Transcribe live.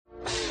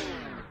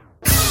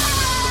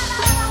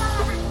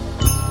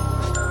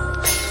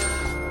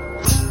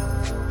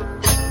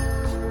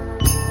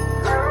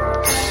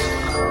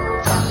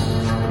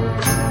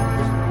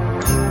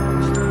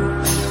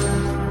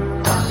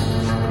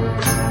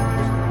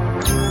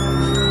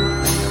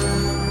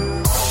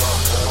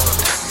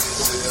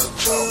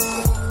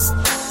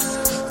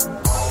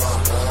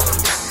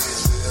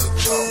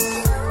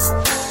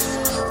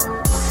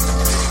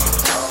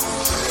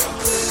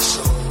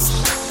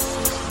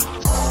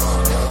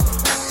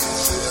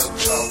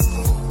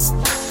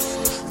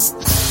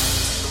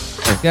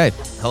Okay.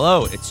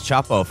 Hello, it's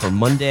Chapo for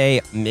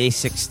Monday, May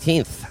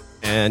 16th.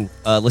 And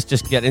let's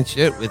just get into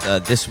it with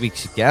this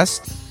week's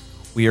guest.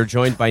 We are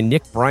joined by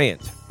Nick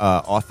Bryant,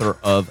 author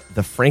of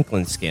The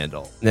Franklin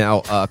Scandal.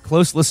 Now,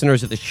 close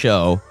listeners of the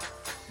show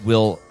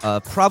will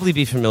probably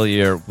be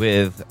familiar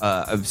with,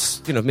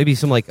 maybe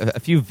some a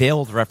few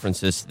veiled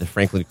references to the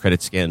Franklin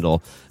credit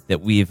scandal that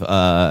we've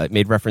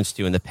made reference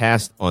to in the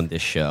past on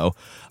this show.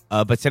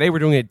 But today we're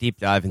doing a deep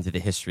dive into the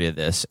history of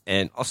this.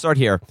 And I'll start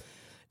here.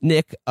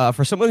 Nick,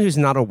 for someone who's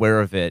not aware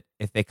of it,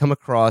 if they come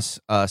across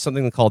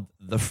something called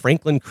the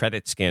Franklin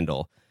credit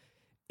scandal,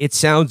 it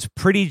sounds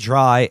pretty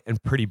dry and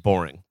pretty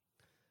boring.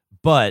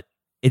 But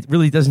it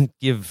really doesn't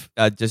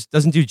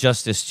doesn't do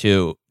justice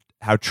to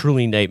how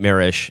truly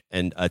nightmarish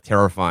and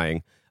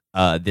terrifying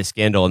this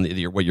scandal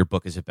and what your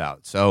book is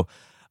about. So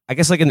I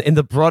guess in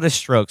the broadest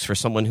strokes, for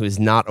someone who is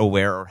not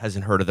aware or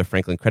hasn't heard of the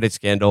Franklin credit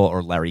scandal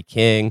or Larry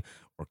King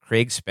or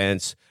Craig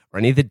Spence or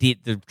any of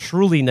the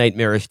truly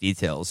nightmarish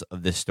details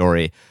of this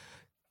story,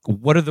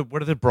 what are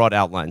the broad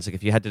outlines?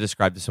 If you had to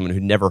describe to someone who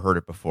never heard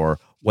it before,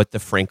 what the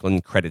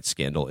Franklin credit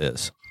scandal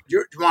is? Do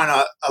you want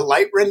a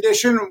light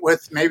rendition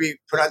with maybe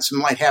put on some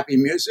light, happy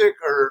music,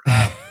 or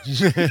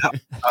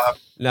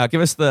no?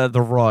 Give us the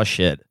raw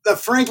shit. The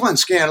Franklin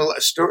Scandal.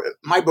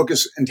 My book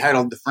is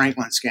entitled "The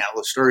Franklin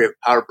Scandal: A Story of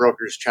Power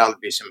Brokers, Child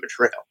Abuse, and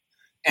Betrayal,"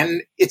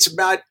 and it's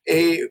about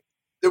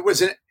there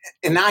was an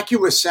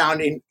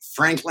innocuous-sounding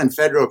Franklin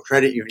Federal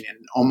Credit Union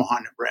in Omaha,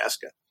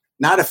 Nebraska,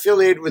 not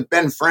affiliated with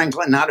Ben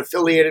Franklin, not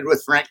affiliated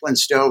with Franklin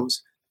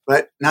Stoves,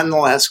 but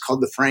nonetheless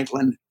called the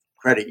Franklin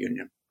Credit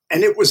Union.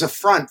 And it was a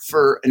front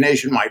for a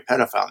nationwide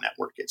pedophile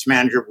network. Its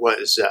manager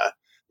was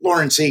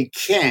Lawrence E.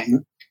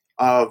 King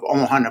of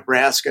Omaha,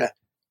 Nebraska.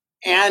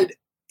 And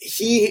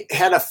he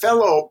had a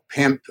fellow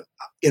pimp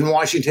in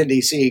Washington,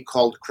 D.C.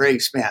 called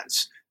Craig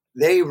Spence.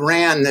 They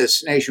ran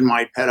this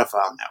nationwide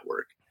pedophile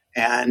network.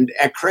 And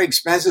at Craig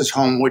Spence's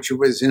home, which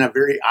was in a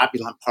very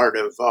opulent part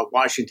of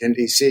Washington,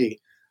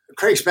 D.C.,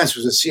 Craig Spence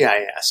was a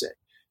CIA asset.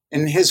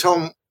 And his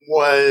home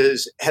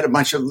had a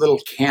bunch of little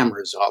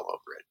cameras all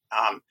over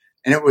it.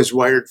 And it was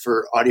wired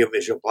for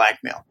audiovisual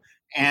blackmail.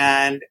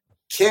 And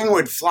King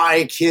would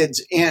fly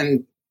kids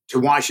in to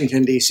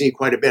Washington, D.C.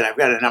 quite a bit. I've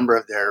got a number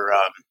of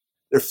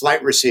their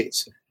flight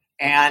receipts.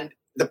 And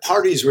the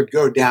parties would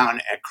go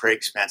down at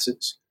Craig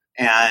Spence's.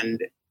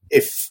 And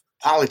if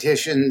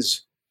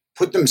politicians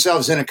put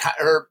themselves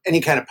or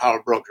any kind of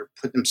power broker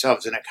put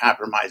themselves in a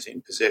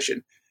compromising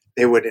position,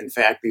 they would in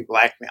fact be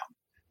blackmailed.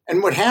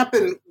 And what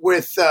happened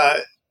with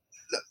the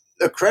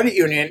credit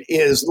union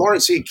is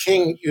Lawrence E.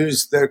 King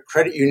used the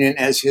credit union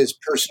as his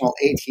personal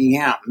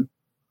ATM,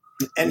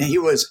 and he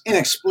was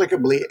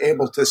inexplicably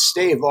able to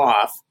stave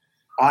off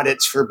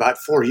audits for about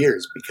 4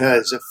 years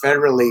because a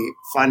federally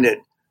funded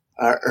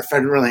or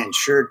federally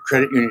insured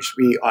credit union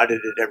should be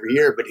audited every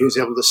year, but he was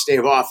able to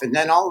stave off. And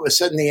then all of a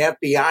sudden the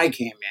FBI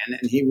came in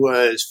and he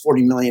was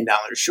 $40 million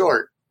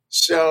short.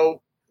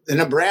 So the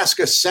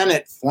Nebraska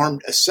Senate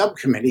formed a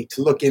subcommittee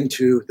to look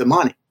into the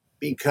money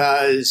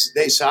because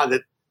they saw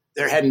that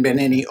there hadn't been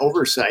any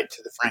oversight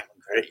to the Franklin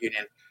Credit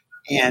Union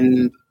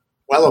in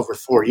well over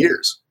 4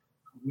 years.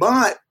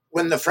 But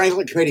when the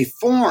Franklin Committee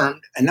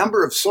formed, a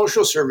number of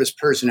social service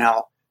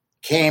personnel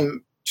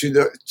came to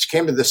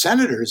the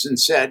senators and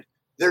said,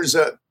 there's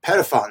a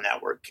pedophile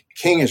network.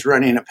 King is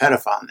running a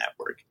pedophile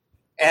network.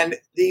 And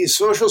these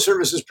social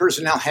services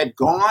personnel had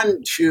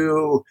gone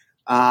to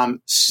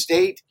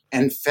state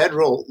and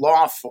federal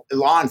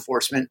law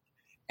enforcement,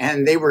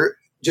 and they were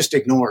just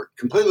ignored,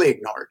 completely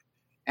ignored.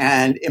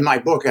 And in my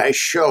book, I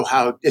show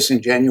how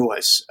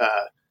disingenuous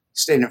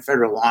state and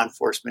federal law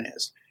enforcement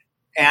is.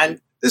 And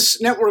this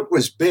network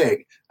was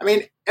big. I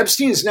mean,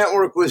 Epstein's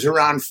network was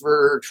around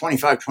for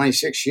 25,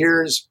 26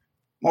 years.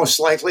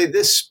 Most likely,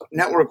 this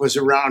network was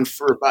around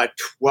for about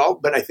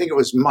 12, but I think it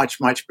was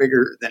much, much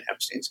bigger than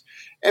Epstein's.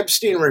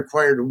 Epstein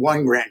required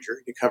one grand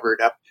jury to cover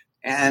it up,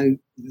 and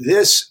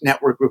this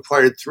network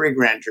required 3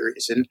 grand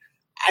juries. And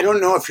I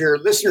don't know if your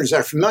listeners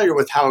are familiar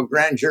with how a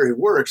grand jury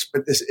works,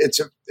 but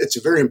it's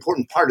a very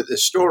important part of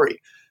this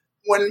story.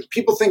 When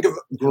people think of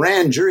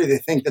grand jury, they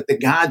think that the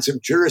gods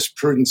of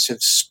jurisprudence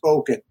have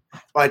spoken,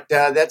 but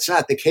that's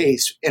not the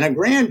case. In a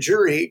grand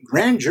jury,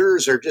 grand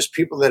jurors are just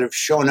people that have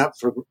shown up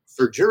for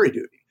jury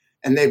duty,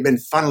 and they've been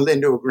funneled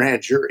into a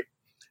grand jury.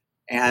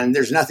 And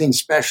there's nothing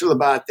special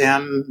about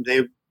them.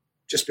 They've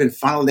just been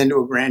funneled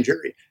into a grand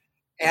jury.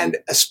 And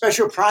a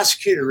special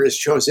prosecutor is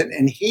chosen,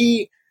 and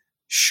he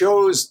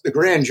shows the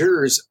grand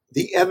jurors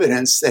the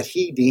evidence that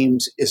he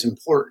deems is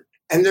important.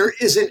 And there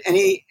isn't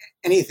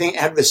anything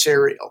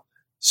adversarial.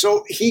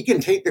 So he can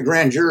take the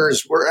grand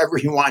jurors wherever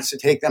he wants to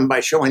take them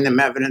by showing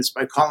them evidence,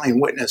 by calling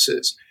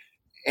witnesses.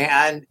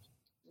 And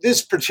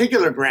this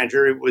particular grand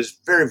jury was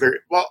very, very,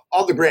 well,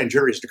 all the grand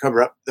juries to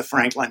cover up the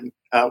Franklin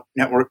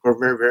network were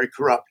very, very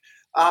corrupt.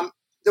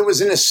 There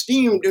was an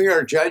esteemed New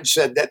York judge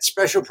said that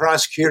special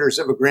prosecutors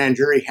of a grand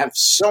jury have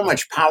so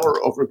much power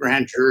over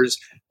grand jurors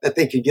that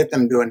they could get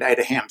them to indict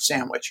a ham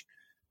sandwich.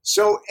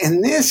 So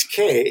in this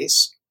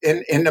case,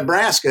 in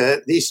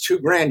Nebraska, these 2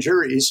 grand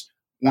juries,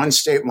 one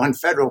state, one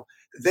federal,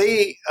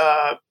 they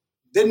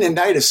didn't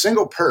indict a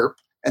single perp,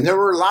 and there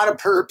were a lot of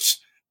perps,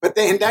 but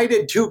they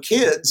indicted 2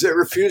 kids that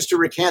refused to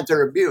recant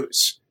their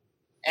abuse.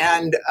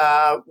 And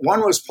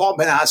one was Paul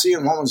Benassi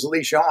and one was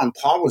Alicia Owen.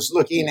 Paul was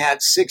looking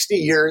at 60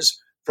 years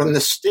from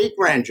the state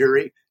grand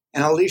jury,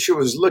 and Alicia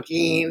was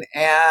looking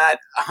at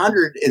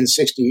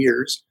 160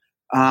 years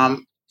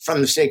from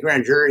the state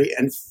grand jury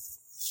and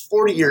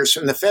 40 years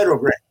from the federal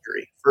grand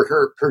jury for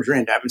her perjury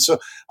indictment. So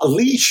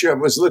Alicia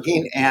was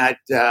looking at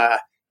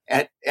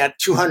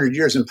 200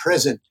 years in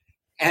prison.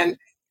 And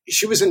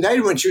she was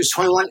indicted when she was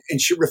 21,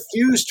 and she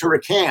refused to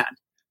recant.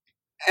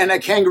 And a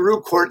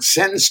kangaroo court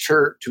sentenced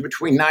her to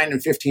between 9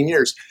 and 15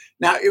 years.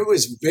 Now, it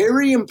was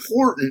very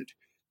important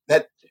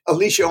that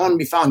Alicia Owen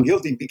be found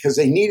guilty because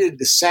they needed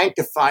to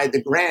sanctify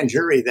the grand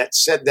jury that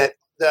said that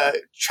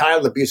the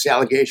child abuse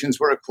allegations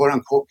were a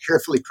quote-unquote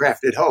carefully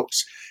crafted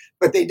hoax.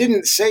 But they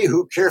didn't say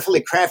who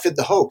carefully crafted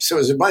the hoax. So it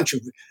was a bunch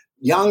of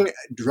young,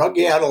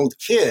 drug-addled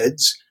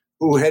kids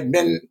who had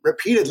been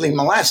repeatedly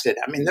molested.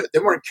 I mean, they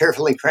weren't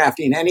carefully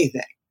crafting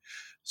anything.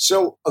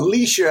 So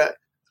Alicia,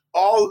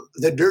 all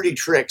the dirty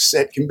tricks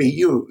that can be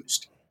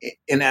used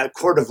in a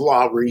court of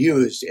law were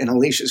used in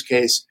Alicia's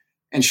case,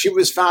 and she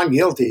was found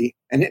guilty.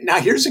 And now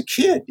here's a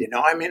kid,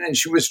 and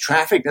she was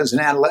trafficked as an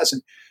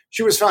adolescent.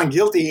 She was found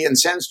guilty and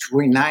sentenced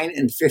between 9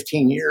 and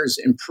 15 years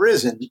in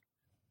prison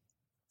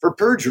for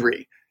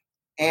perjury.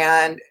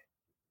 And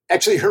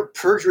actually, her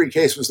perjury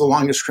case was the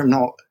longest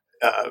criminal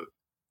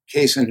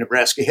case in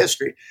Nebraska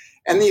history.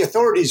 And the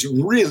authorities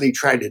really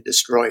tried to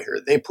destroy her.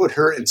 They put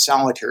her in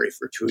solitary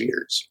for 2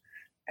 years.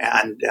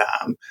 And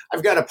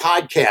I've got a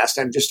podcast.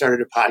 I've just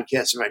started a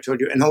podcast, if I told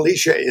you. And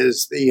Alicia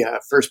is the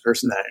first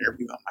person that I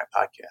interview on my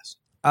podcast.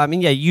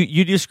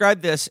 You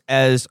describe this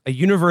as a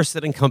universe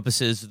that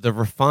encompasses the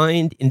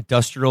refined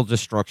industrial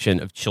destruction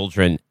of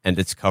children and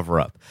its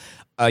cover-up.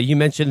 You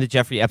mentioned the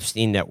Jeffrey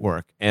Epstein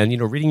network. And,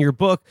 reading your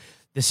book,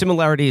 the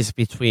similarities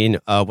between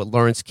what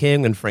Lawrence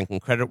King and Franklin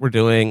Credit were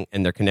doing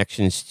and their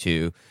connections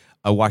to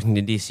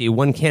Washington, D.C.,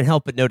 one can't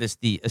help but notice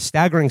the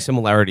staggering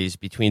similarities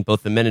between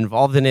both the men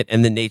involved in it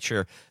and the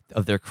nature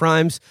of their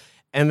crimes.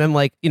 And then,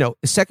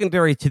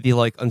 secondary to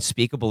the,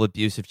 unspeakable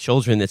abuse of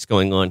children that's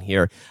going on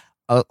here,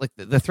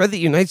 the thread that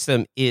unites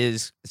them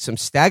is some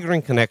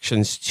staggering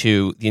connections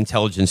to the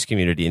intelligence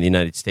community in the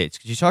United States.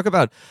 Could you talk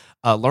about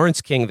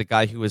Lawrence King, the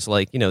guy who was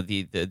the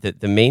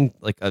main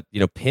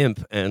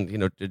pimp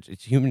and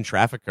human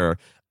trafficker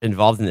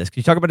involved in this? Could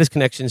you talk about his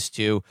connections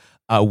to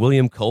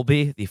William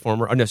Casey, the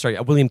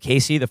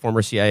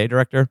former CIA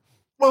director?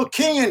 Well,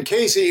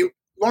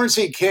 Lawrence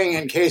E. King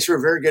and Casey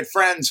were very good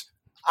friends.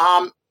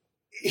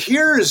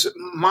 Here's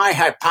my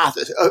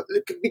hypothesis,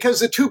 because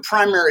the 2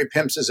 primary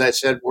pimps, as I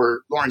said,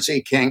 were Lawrence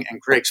E. King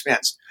and Craig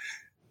Spence.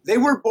 They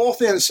were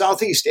both in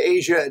Southeast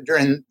Asia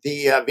during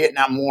the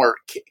Vietnam War.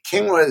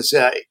 King was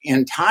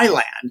in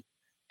Thailand,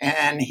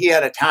 and he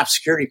had a top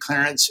security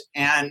clearance.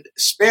 And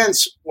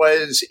Spence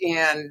was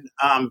in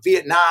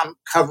Vietnam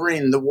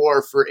covering the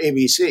war for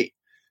ABC.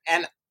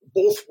 And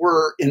both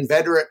were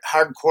inveterate,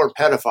 hardcore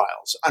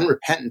pedophiles,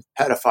 unrepentant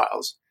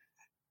pedophiles.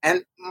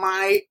 And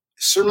my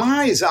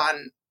surmise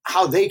on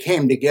how they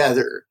came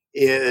together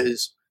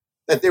is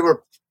that they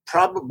were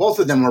both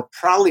of them were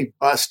probably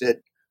busted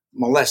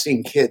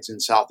molesting kids in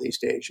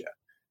Southeast Asia.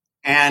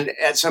 And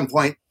at some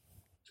point,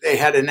 they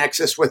had a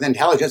nexus with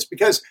intelligence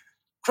because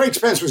Craig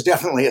Spence was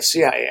definitely a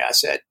CIA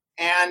asset.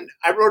 And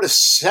I wrote a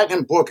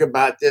second book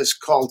about this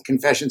called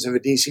Confessions of a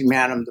DC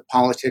Madam, The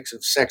Politics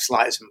of Sex,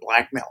 Lies, and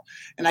Blackmail.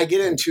 And I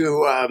get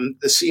into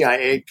the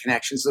CIA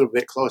connections a little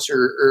bit closer,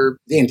 or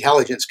the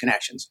intelligence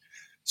connections.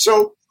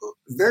 So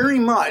very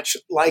much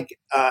like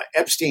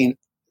Epstein,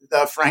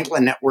 the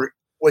Franklin Network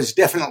was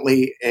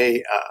definitely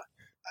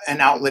an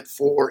outlet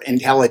for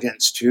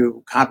intelligence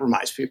to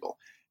compromise people.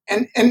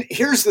 And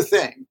here's the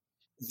thing.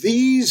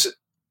 These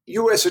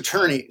U.S.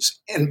 attorneys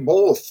in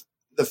both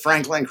the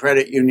Franklin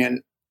Credit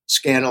Union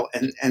scandal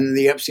and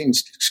the Epstein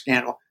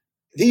scandal,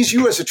 these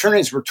U.S.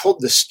 attorneys were told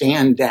to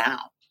stand down.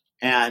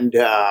 And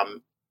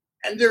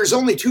there's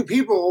only 2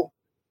 people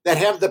that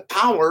have the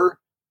power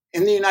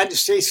in the United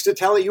States to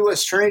tell a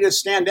U.S. attorney to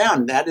stand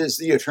down. That is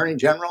the Attorney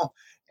General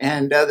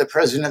and the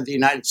President of the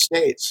United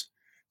States.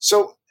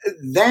 So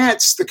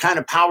that's the kind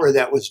of power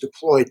that was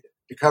deployed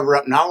to cover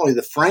up not only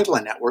the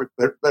Franklin Network,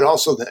 but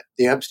also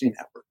the Epstein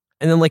Network.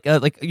 And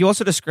then, you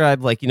also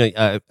described,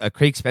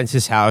 Craig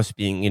Spence's house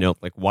being,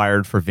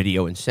 wired for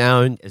video and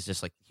sound as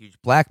just, a huge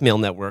blackmail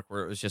network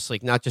where it was just,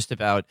 not just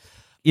about,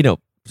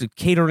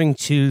 catering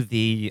to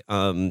the,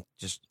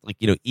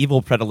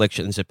 evil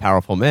predilections of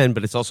powerful men,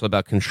 but it's also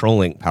about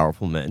controlling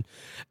powerful men.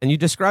 And you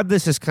described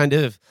this as kind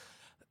of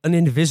an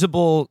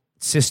invisible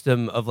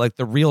system of,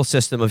 the real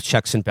system of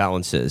checks and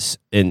balances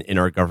in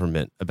our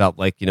government about,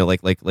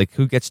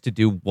 who gets to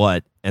do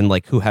what and,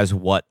 who has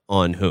what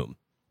on whom.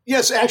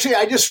 Yes, actually,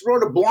 I just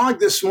wrote a blog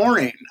this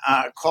morning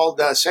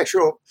called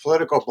 "Sexual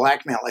Political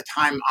Blackmail," a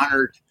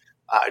time-honored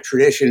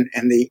tradition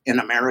in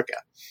America.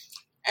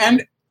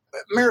 And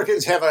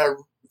Americans have a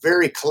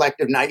very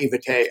collective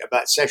naivete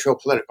about sexual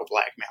political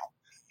blackmail.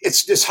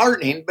 It's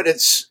disheartening, but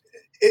it's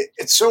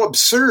it's so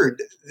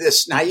absurd,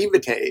 this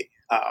naivete.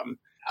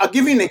 I'll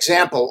give you an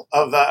example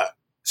of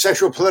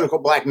sexual political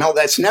blackmail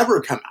that's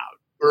never come out,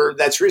 or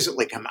that's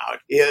recently come out.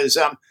 Is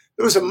there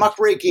was a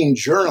muckraking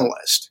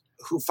journalist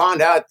who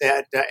found out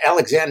that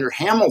Alexander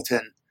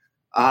Hamilton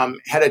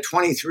had a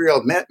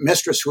 23-year-old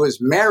mistress who was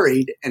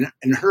married, and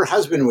her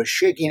husband was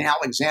shaking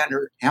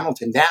Alexander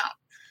Hamilton down.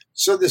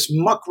 So this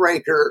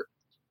muckraker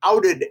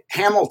outed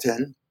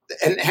Hamilton,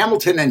 and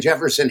Hamilton and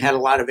Jefferson had a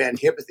lot of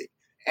antipathy.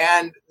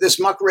 And this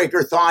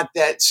muckraker thought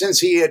that since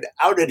he had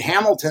outed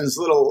Hamilton's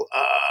little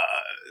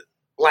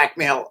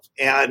blackmail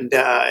and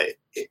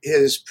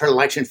his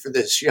predilection for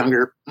this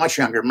much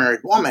younger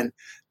married woman,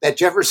 that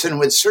Jefferson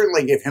would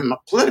certainly give him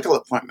a political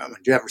appointment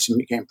when Jefferson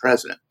became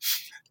president.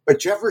 But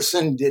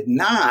Jefferson did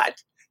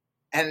not,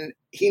 and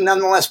he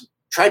nonetheless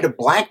tried to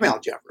blackmail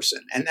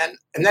Jefferson. And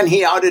then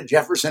he outed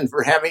Jefferson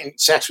for having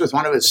sex with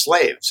one of his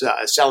slaves,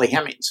 Sally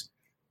Hemings.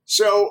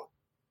 So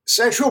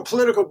sexual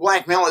political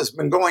blackmail has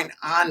been going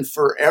on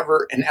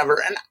forever and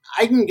ever. And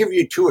I can give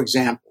you two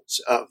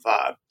examples of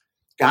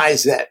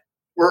guys that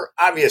were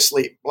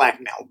obviously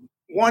blackmailed.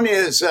 One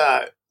is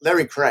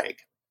Larry Craig.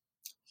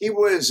 He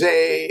was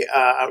a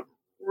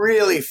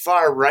really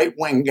far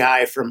right-wing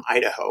guy from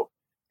Idaho.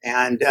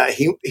 And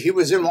he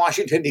was in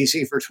Washington,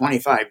 D.C. for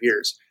 25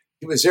 years.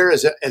 He was there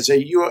as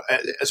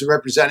a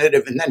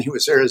representative, and then he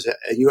was there as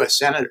a U.S.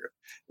 senator.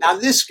 Now,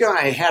 this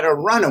guy had a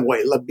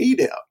runaway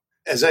libido.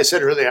 As I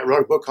said earlier, I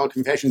wrote a book called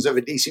Confessions of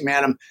a D.C.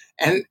 Madam,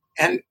 and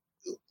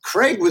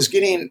Craig was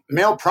getting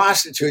male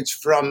prostitutes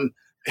from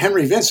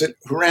Henry Vincent,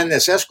 who ran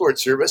this escort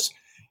service.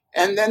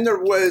 And then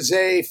there was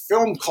a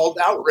film called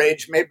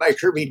Outrage made by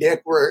Kirby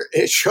Dick, where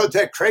it showed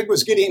that Craig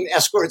was getting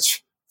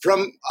escorts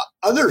from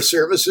other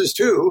services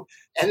too.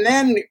 And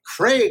then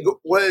Craig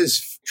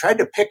tried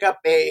to pick up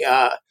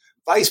a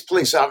vice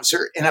police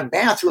officer in a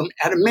bathroom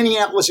at a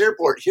Minneapolis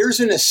airport. Here's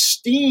an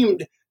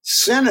esteemed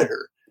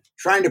senator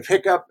trying to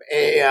pick up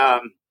a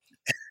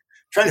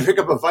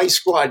vice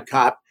squad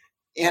cop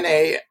in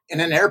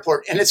an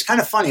airport. And it's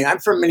kind of funny. I'm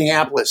from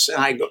Minneapolis, and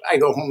I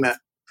go home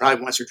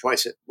probably once or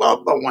twice,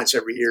 about once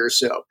every year or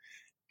so.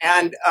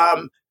 And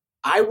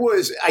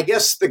I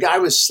guess the guy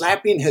was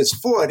slapping his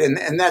foot,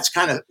 and that's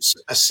kind of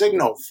a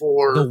signal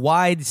for the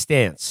wide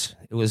stance.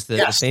 It was the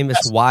famous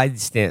wide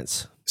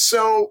stance.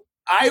 So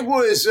I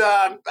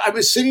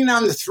was sitting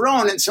on the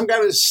throne, and some guy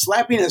was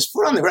slapping his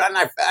foot on the ground,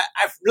 and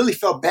I really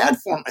felt bad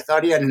for him. I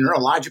thought he had a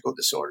neurological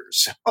disorder.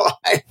 So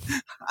I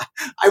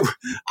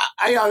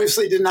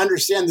obviously didn't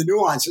understand the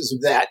nuances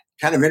of that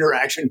kind of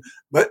interaction,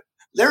 but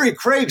Larry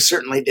Craig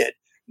certainly did.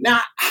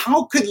 Now,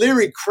 how could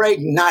Larry Craig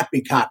not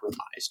be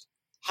compromised?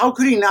 How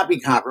could he not be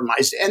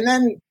compromised? And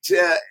then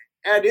to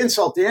add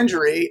insult to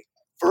injury,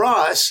 for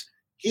us,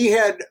 he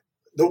had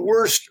the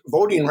worst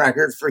voting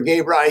record for gay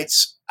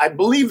rights, I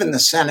believe, in the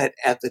Senate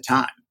at the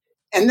time.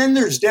 And then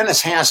there's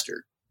Dennis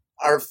Hastert,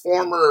 our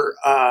former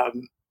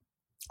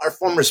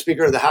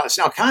Speaker of the House.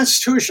 Now,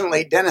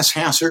 constitutionally, Dennis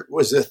Hastert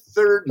was the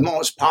third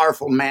most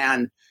powerful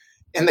man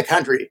in the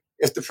country.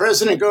 If the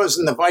president goes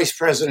and the vice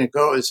president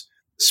goes,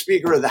 the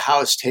Speaker of the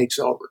House takes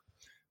over.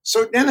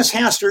 So Dennis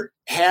Hastert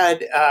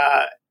had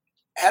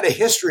a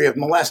history of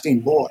molesting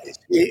boys.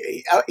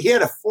 He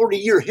had a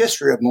 40-year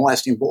history of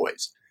molesting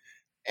boys.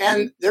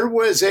 And there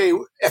was a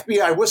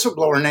FBI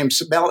whistleblower named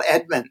Sibel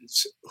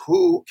Edmonds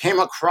who came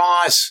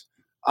across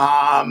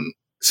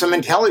some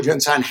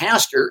intelligence on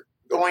Hastert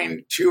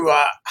going to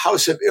a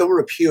house of ill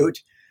repute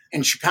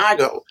in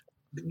Chicago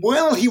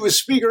while he was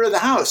Speaker of the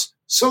House.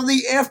 So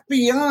the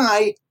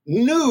FBI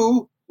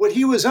knew what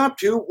he was up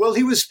to while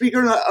he was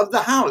Speaker of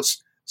the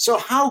House. So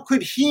how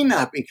could he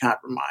not be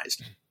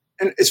compromised?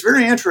 And it's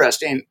very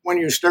interesting when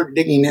you start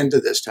digging into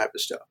this type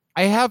of stuff.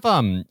 I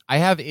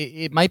have,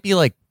 it might be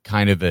like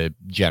kind of a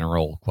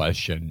general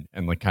question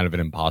and like kind of an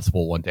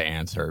impossible one to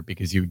answer,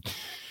 because you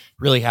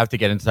really have to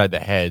get inside the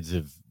heads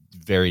of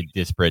very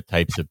disparate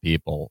types of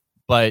people.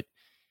 But,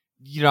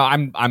 you know,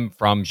 I'm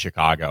from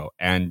Chicago,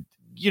 and,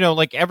 you know,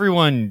 like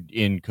everyone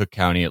in Cook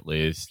County, at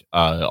least,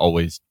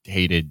 always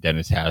hated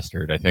Dennis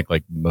Hastert. I think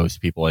like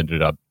most people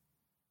ended up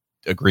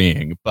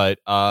agreeing, but,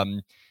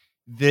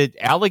 the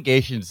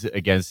allegations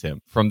against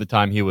him from the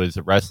time he was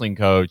a wrestling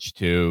coach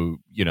to,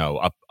 you know,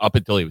 up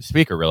until he was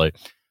speaker, really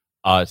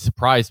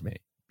surprised me,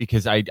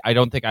 because I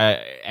don't think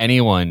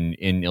anyone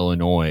in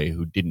Illinois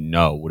who didn't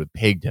know would have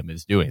pegged him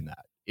as doing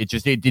that. It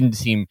didn't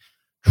seem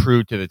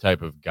true to the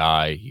type of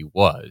guy he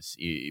was,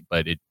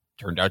 but it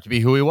turned out to be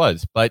who he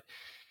was. But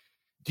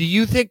do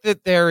you think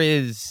that there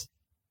is,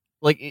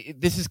 like,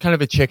 this is kind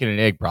of a chicken and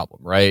egg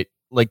problem, right?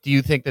 Like, do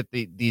you think that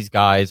these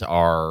guys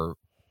are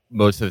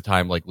most of the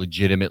time like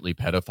legitimately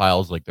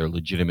pedophiles, like they're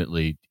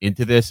legitimately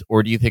into this,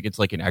 or do you think it's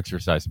like an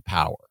exercise of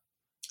power,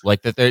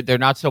 like that they're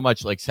not so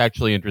much like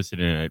sexually interested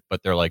in it,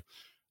 but they're like,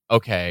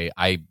 okay,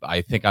 I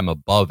think I'm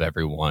above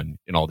everyone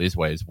in all these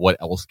ways, what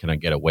else can I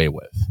get away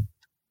with?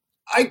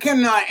 I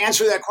can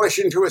answer that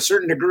question to a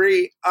certain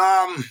degree.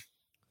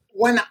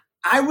 When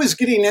I was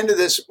getting into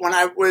this, when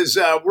I was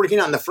working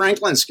on the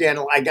Franklin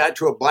scandal, I got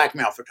to a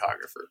blackmail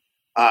photographer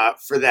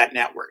for that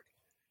network,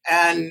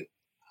 and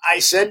I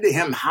said to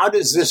him, how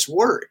does this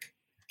work?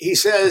 He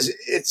says,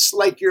 it's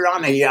like you're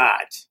on a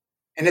yacht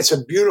and it's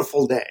a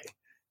beautiful day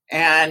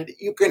and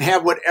you can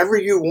have whatever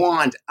you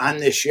want on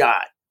this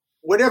yacht,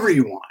 whatever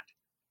you want.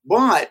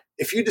 But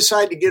if you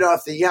decide to get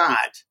off the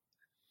yacht,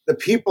 the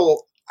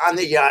people on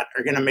the yacht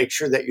are going to make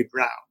sure that you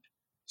drown.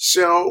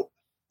 So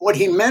what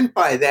he meant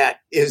by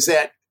that is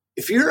that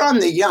if you're on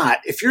the yacht,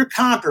 if you're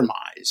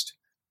compromised,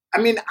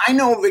 I mean, I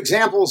know of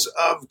examples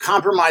of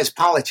compromised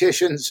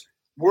politicians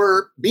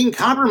where being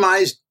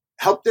compromised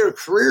helped their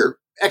career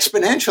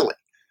exponentially.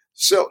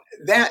 So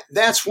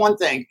that's one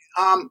thing.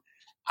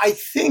 I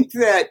think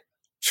that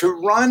to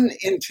run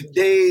in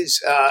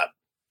today's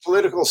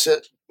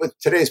with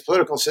today's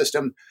political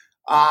system,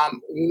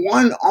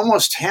 one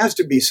almost has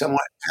to be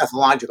somewhat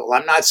pathological.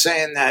 I'm not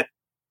saying that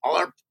all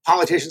our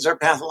politicians are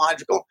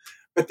pathological,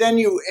 but then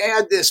you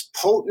add this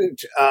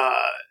potent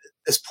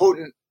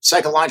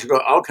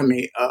psychological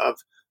alchemy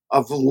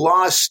of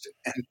lust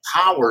and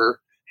power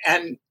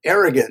and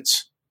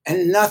arrogance,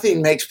 and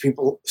nothing makes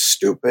people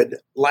stupid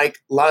like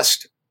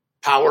lust,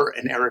 power,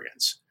 and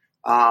arrogance.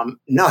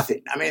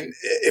 Nothing. I mean,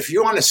 if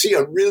you want to see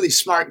a really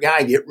smart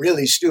guy get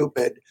really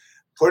stupid,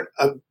 put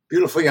a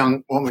beautiful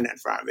young woman in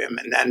front of him,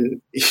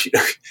 and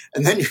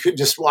then you could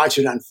just watch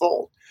it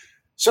unfold.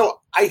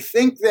 So I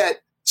think that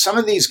some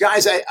of these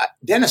guys,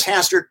 Dennis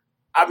Hastert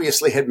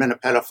obviously had been a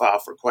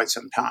pedophile for quite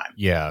some time.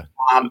 Yeah.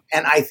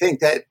 And I think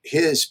that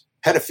his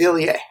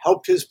pedophilia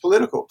helped his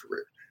political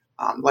career.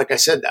 Like I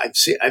said, I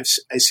see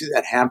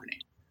that happening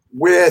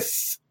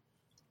with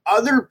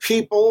other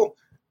people,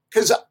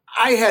 because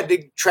I had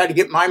to try to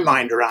get my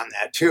mind around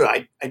that too.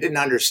 I didn't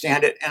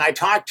understand it. And I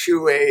talked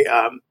to a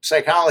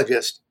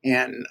psychologist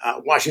in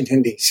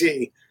Washington,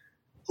 D.C.,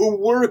 who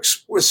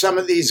works with some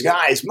of these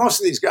guys. Most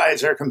of these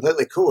guys are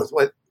completely cool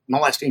with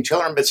molesting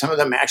children, but some of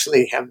them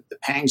actually have the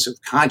pangs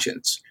of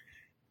conscience.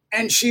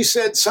 And she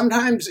said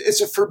sometimes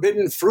it's a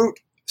forbidden fruit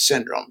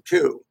syndrome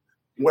too,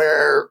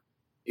 where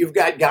you've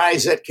got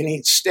guys that can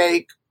eat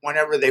steak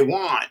whenever they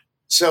want.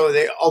 So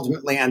they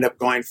ultimately end up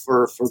going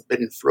for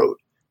forbidden fruit.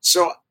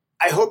 So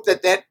I hope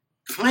that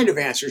kind of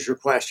answers your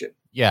question.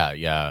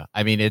 Yeah.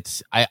 I mean,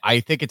 I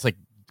think it's like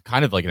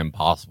kind of like an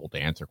impossible to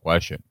answer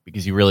question,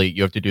 because you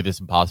have to do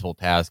this impossible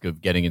task of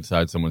getting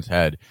inside someone's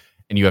head,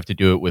 and you have to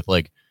do it with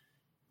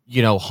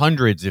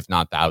hundreds, if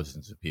not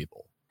thousands of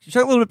people. Can you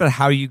talk a little bit about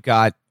how you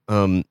got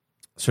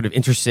sort of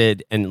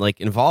interested and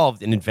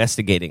involved in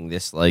investigating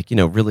this,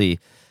 really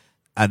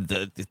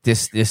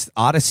this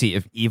odyssey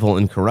of evil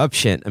and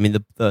corruption? I mean,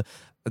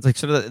 it's like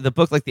sort of the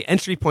book, the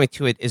entry point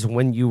to it is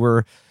when you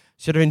were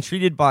sort of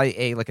entreated by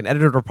an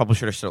editor or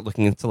publisher to start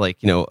looking into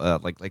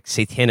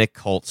satanic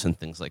cults and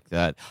things like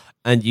that,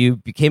 and you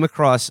came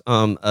across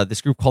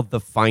this group called the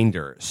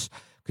Finders.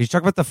 Could you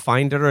talk about the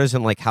Finders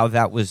and how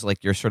that was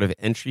your sort of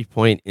entry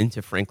point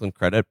into Franklin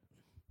Credit?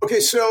 Okay,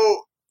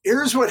 so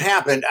here's what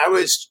happened. I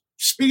was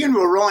speaking to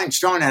a Rolling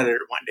Stone editor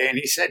one day, and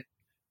he said,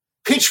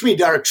 "Pitch me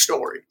dark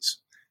stories."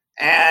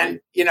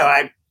 And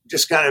I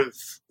just kind of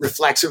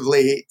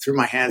reflexively threw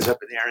my hands up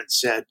in the air and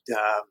said,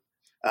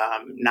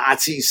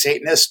 Nazi,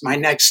 Satanist. My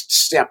next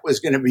step was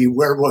going to be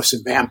werewolves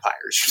and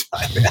vampires.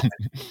 I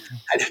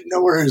didn't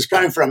know where it was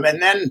coming from.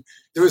 And then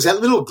there was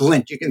that little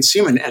glint. You can see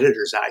him in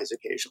editor's eyes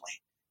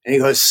occasionally. And he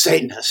goes,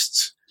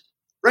 Satanists.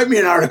 Write me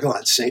an article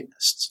on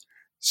Satanists.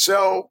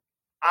 So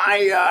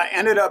I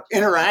ended up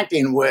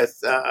interacting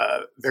with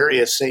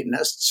various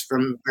Satanists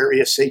from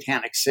various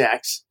satanic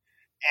sects.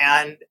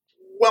 And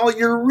while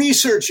you're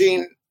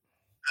researching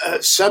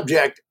a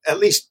subject, at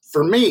least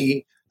for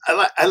me,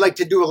 I like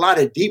to do a lot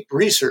of deep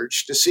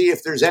research to see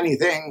if there's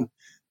anything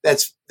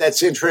that's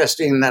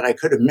interesting that I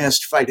could have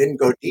missed if I didn't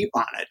go deep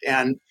on it.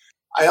 And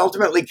I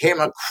ultimately came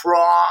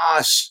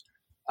across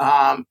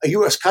a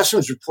U.S.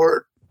 Customs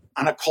report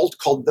on a cult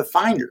called the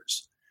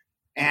Finders.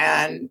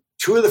 And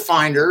two of the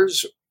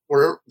Finders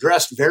were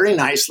dressed very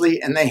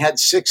nicely, and they had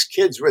 6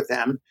 kids with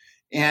them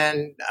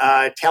in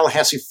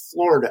Tallahassee,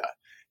 Florida.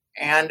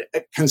 And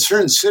a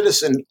concerned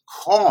citizen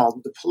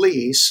called the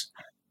police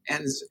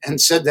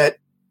and said that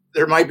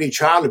there might be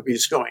child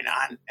abuse going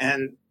on.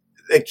 And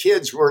the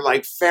kids were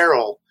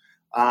feral.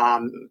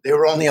 They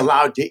were only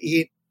allowed to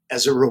eat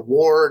as a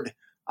reward.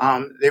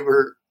 They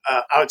were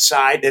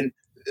outside. And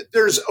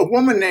there's a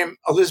woman named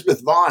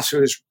Elizabeth Voss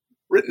who has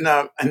written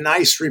a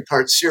nice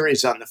 3-part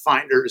series on the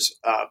Finders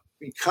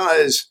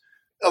because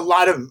a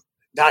lot of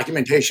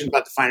documentation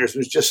about the Finders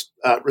was just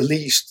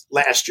released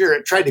last year.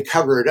 It tried to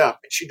cover it up,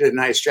 and she did a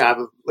nice job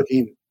of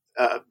looking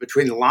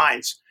between the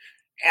lines.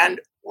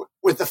 And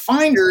with the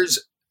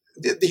Finders,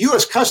 the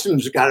U.S.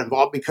 Customs got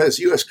involved because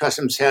U.S.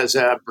 Customs has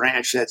a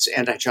branch that's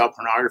anti-child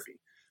pornography.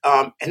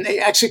 And they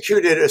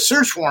executed a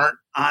search warrant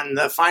on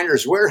the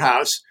Finders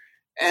warehouse,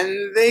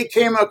 and they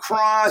came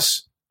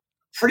across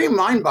pretty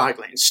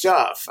mind-boggling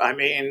stuff. I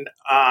mean,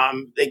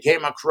 they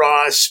came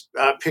across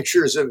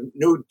pictures of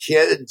nude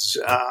kids,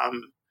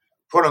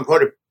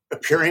 quote-unquote,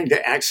 appearing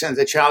to accent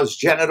the child's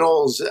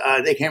genitals.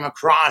 They came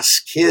across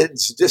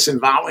kids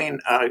disembowling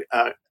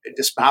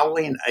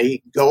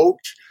a goat.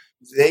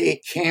 They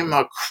came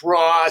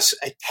across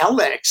a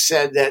telex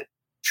said that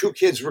 2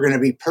 kids were going to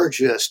be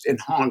purchased in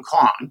Hong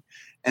Kong,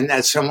 and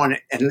that someone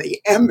in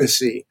the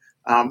embassy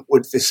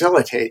would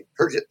facilitate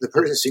the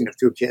purchasing of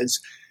 2 kids.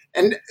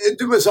 And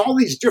there was all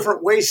these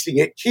different ways to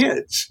get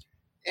kids.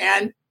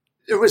 And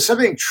there was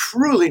something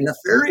truly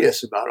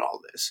nefarious about all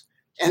this.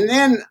 And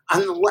then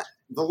on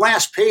the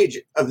last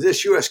page of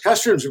this U.S.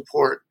 Customs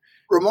report,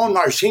 Ramon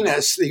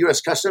Martinez, the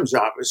U.S. Customs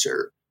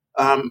officer,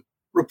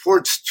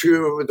 reports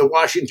to the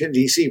Washington,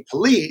 D.C.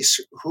 police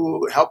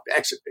who helped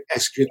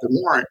execute the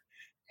warrant.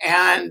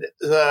 And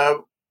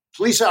the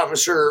police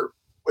officer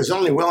was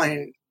only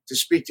willing to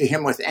speak to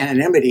him with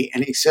anonymity.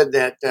 And he said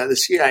that the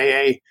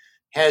CIA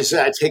has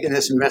taken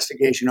this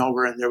investigation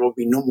over and there will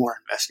be no more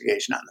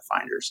investigation on the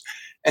finders.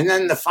 And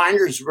then the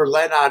finders were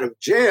let out of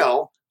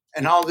jail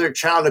and all their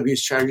child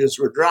abuse charges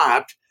were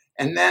dropped.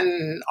 And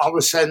then all of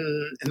a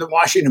sudden in the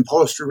Washington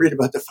Post, we read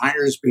about the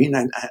finders being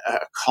a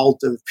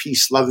cult of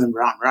peace, love, and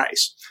brown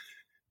rice.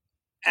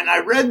 And I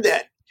read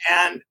that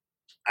and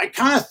I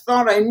kind of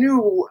thought I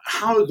knew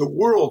how the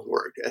world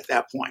worked at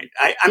that point.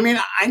 I mean,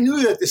 I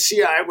knew that the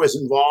CIA was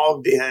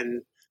involved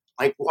in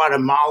like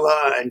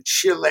Guatemala and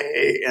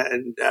Chile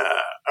and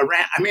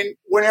Iran. I mean,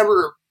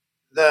 whenever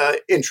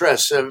the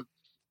interests of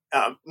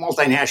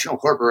multinational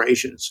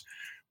corporations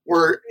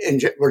were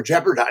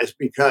jeopardized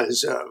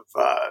because of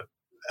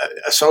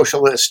a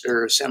socialist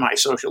or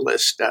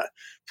semi-socialist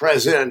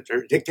president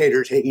or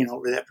dictator taking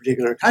over that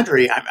particular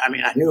country, I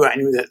mean, I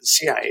knew that the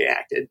CIA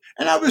acted,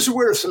 and I was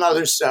aware of some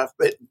other stuff,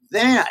 but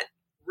that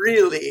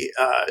really,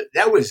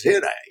 that was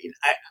it.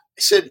 I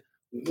said,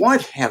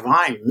 what have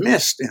I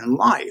missed in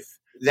life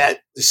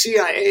that the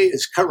CIA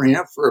is covering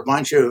up for a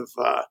bunch of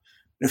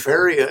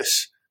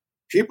nefarious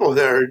people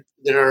that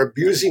are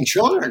abusing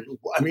children?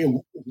 I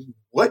mean,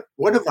 what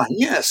have I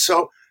missed?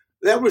 So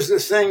that was the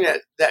thing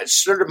that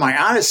started my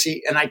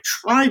odyssey, and I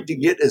tried to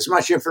get as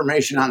much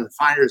information on the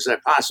finders as I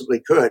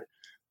possibly could,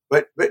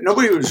 but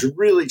nobody was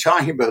really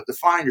talking about the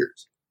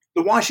finders.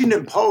 The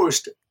Washington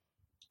Post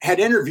had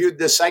interviewed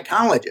this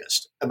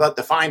psychologist about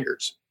the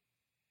finders,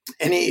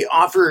 and he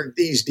offered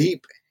these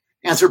deep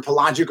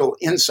anthropological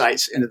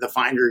insights into the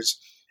finders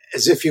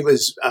as if he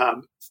was,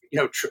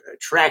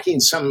 tracking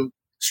some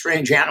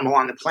strange animal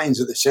on the plains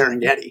of the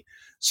Serengeti.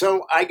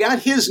 So I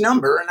got his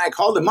number and I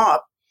called him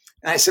up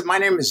and I said, my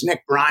name is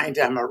Nick Bryant.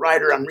 I'm a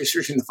writer. I'm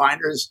researching the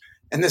finders.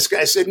 And this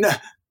guy said, no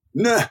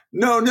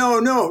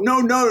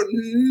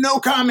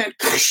comment.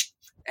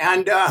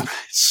 And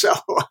so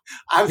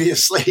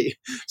obviously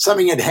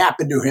something had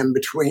happened to him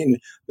between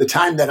the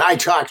time that I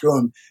talked to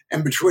him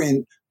and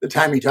between the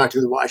time he talked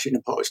to the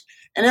Washington Post.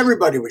 And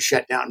everybody was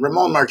shut down.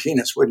 Ramon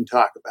Martinez wouldn't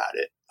talk about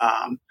it.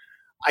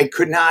 I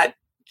could not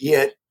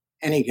get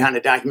any kind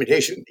of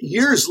documentation.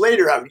 Years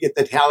later, I would get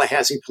the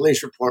Tallahassee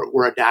police report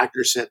where a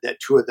doctor said that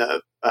 2 of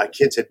the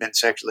kids had been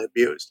sexually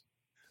abused.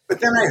 But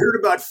then I heard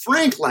about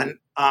Franklin,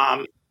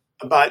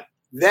 about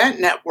that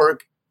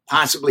network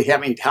possibly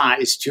having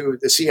ties to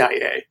the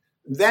CIA.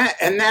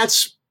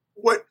 That's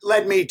what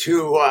led me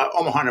to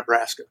Omaha,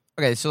 Nebraska.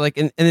 Okay, so like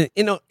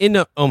in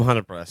Omaha,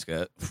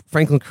 Nebraska,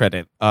 Franklin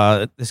credit,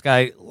 this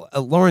guy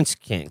Lawrence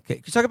King. Can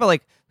you talk about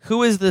like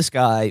who is this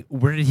guy?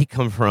 Where did he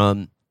come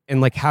from? And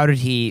like, how did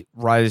he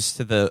rise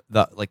to the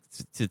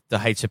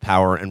heights of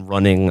power and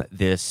running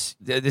this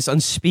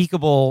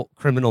unspeakable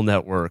criminal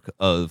network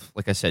of,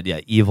 like I said,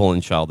 evil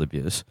and child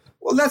abuse?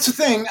 Well, that's the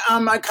thing.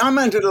 I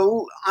commented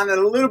on it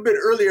a little bit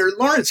earlier.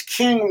 Lawrence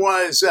King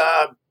was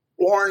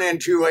born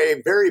into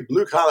a very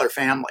blue collar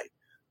family.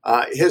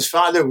 His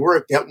father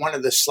worked at one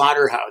of the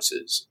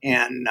slaughterhouses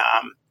in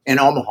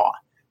Omaha,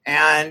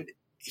 and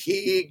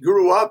he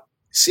grew up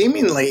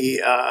seemingly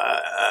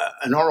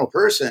a normal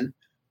person,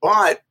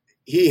 but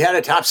he had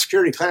a top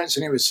security clearance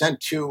and he was sent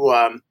to,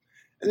 and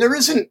there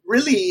isn't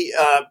really,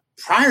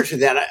 prior to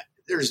that,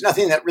 there's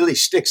nothing that really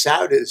sticks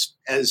out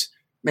as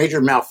major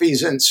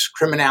malfeasance,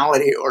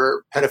 criminality,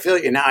 or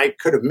pedophilia. Now, I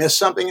could have missed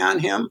something on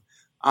him.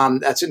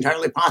 That's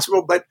entirely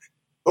possible. But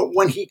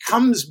when he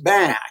comes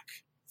back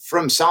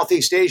from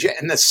Southeast Asia,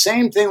 and the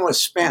same thing with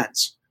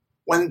Spence,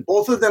 when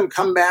both of them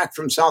come back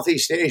from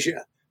Southeast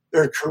Asia,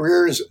 their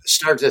careers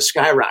start to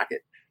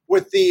skyrocket.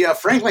 With the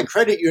Franklin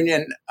Credit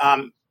Union,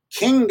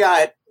 King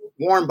got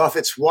Warren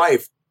Buffett's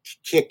wife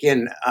kick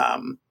in,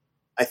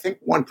 I think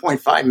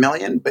 $1.5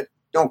 million, but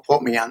don't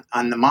quote me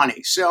on the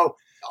money. So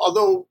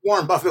although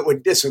Warren Buffett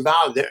would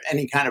disavow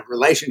any kind of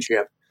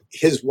relationship,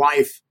 his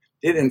wife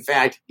did in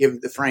fact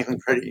give the Franklin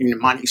Credit Union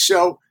money.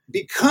 So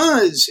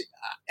because,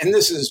 and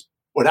this is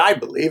what I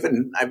believe,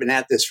 and I've been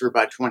at this for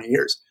about 20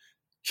 years,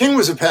 King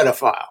was a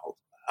pedophile,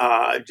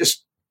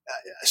 just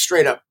a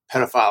straight up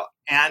pedophile.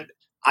 And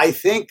I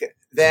think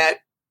that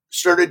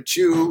started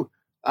to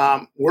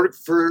work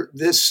for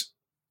this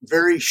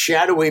very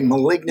shadowy,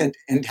 malignant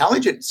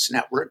intelligence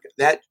network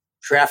that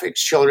traffics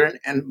children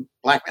and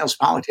blackmails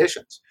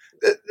politicians.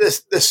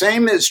 The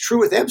same is true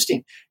with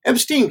Epstein.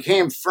 Epstein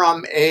came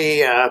from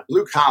a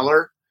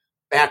blue-collar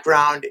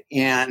background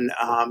in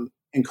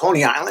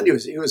Coney Island.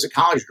 He was a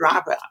college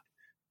dropout.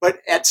 But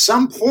at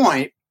some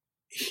point,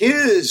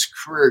 his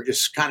career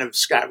just kind of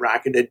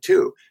skyrocketed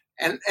too.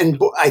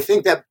 I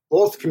think that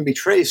both can be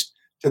traced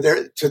to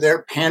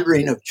their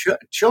pandering of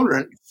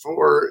children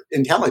for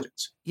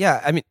intelligence.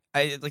 Yeah, I mean,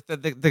 I like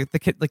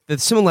the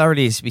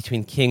similarities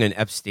between King and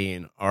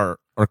Epstein are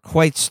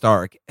quite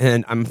stark,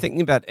 and I'm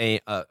thinking about a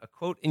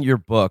quote in your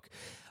book.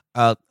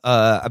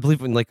 I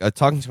believe when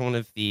talking to one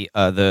of the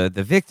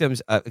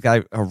victims, a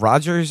guy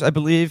Rogers, I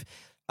believe,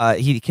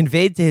 he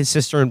conveyed to his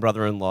sister and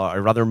brother-in-law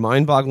a rather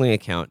mind-boggling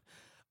account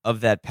of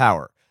that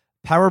power.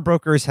 Power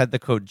brokers had the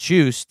code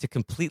juice to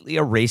completely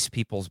erase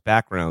people's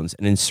backgrounds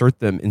and insert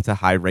them into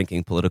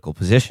high-ranking political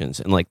positions.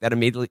 And that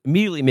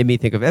immediately made me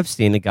think of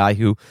Epstein, a guy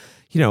who,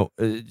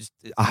 just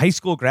a high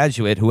school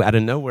graduate who out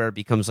of nowhere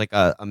becomes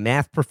a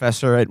math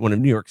professor at one of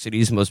New York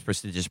City's most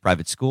prestigious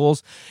private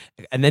schools,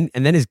 and then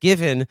is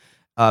given,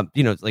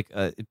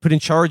 put in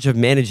charge of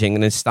managing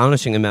an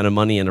astonishing amount of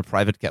money in a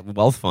private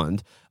wealth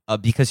fund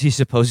because he's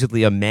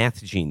supposedly a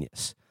math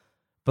genius.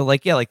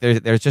 But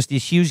there's just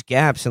these huge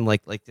gaps and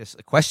this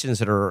questions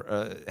that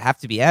are have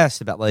to be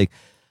asked about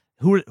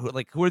who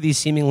are these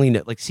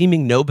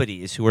seeming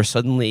nobodies who are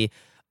suddenly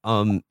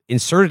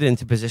inserted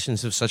into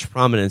positions of such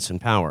prominence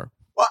and power.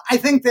 Well, I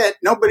think that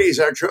nobodies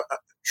are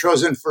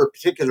chosen for a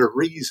particular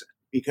reason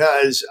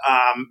because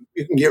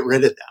you can get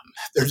rid of them.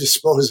 They're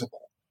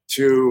disposable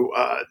to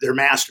their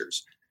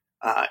masters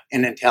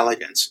in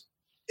intelligence.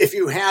 If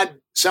you had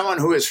someone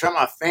who is from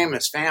a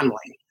famous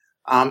family,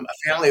 a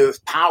family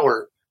with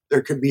power,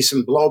 there could be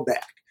some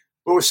blowback.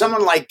 But with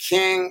someone like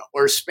King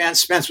or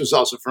Spence was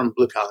also from a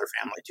blue-collar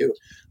family too.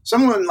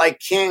 Someone like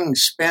King,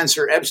 Spence,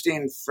 or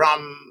Epstein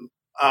from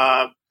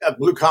a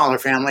blue-collar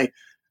family,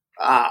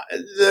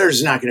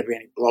 there's not going to be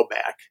any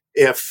blowback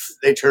if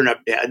they turn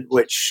up dead,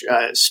 which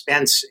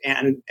Spence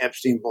and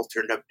Epstein both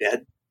turned up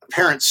dead.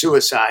 Apparent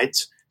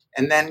suicides.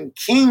 And then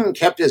King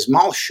kept his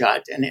mouth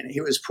shut, and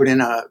he was put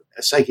in a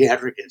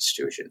psychiatric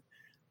institution,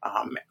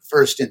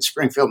 first in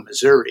Springfield,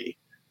 Missouri,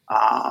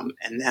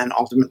 and then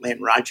ultimately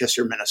in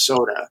Rochester,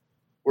 Minnesota,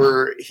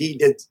 where he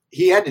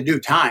had to do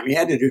time. He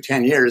had to do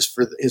 10 years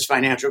for his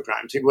financial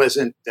crimes. He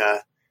wasn't,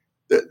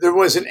 there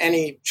wasn't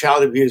any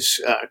child abuse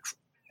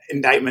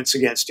indictments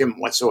against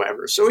him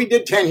whatsoever. So he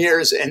did 10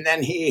 years, and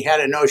then he had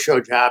a no-show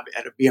job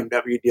at a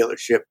BMW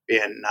dealership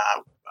in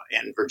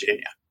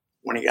Virginia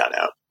when he got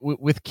out.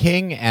 With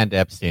King and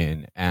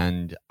Epstein,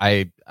 and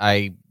I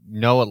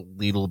know a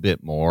little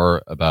bit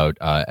more about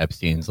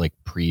Epstein's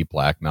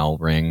pre-blackmail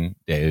ring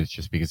days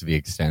just because of the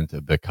extent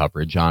of the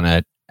coverage on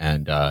it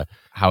and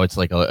how it's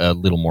a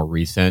little more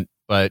recent.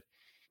 But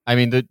I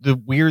mean,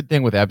 the weird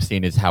thing with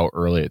Epstein is how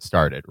early it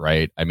started,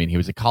 right? I mean, he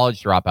was a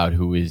college dropout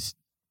who was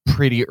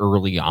pretty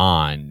early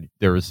on.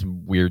 There was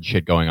some weird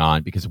shit going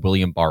on because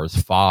William Barr's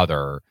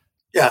father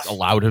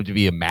allowed him to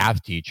be a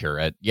math teacher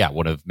at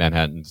one of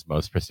Manhattan's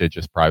most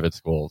prestigious private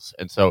schools.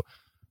 And so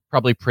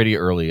probably pretty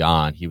early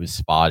on, he was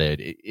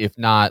spotted, if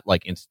not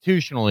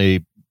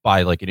institutionally,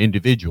 by an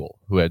individual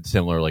who had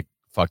similar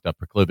fucked up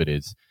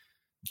proclivities.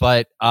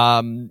 But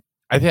I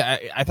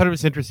thought it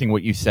was interesting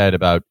what you said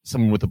about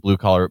someone with a blue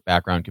collar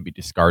background can be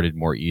discarded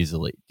more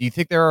easily. Do you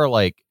think there are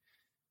I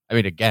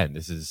mean, again,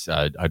 this is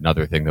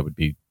another thing that would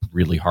be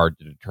really hard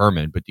to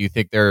determine, but do you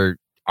think there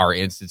are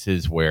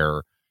instances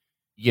where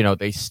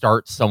they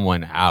start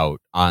someone out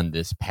on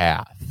this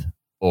path,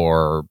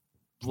 or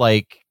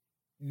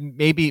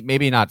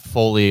maybe not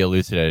fully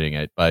elucidating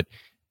it, but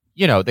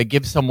they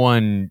give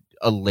someone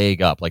a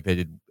leg up, like they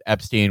did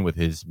Epstein with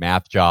his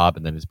math job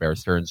and then his Bear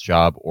Stearns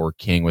job, or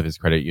King with his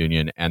credit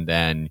union, and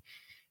then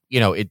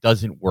it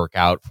doesn't work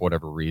out for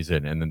whatever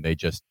reason, and then they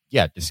just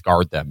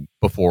discard them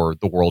before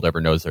the world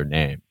ever knows their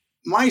name.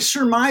 My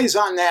surmise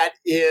on that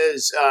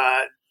is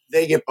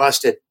they get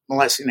busted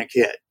molesting a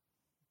kid.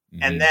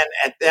 Mm-hmm. And then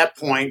at that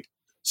point,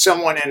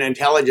 someone in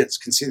intelligence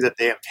can see that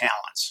they have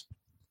talents,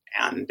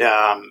 and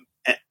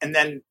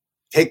then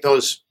take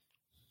those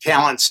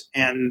talents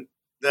and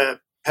the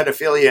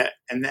pedophilia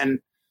and then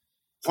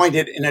point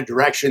it in a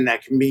direction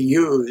that can be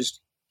used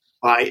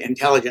by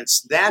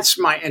intelligence. That's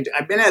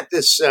I've been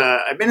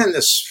in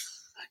this,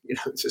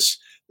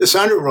 this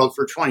underworld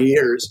for 20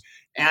 years.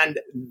 And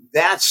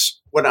that's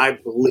what I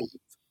believe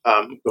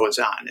goes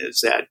on,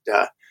 is that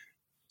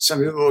some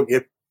people will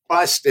get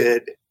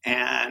busted.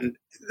 And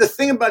the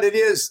thing about it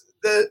is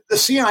the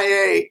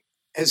CIA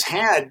has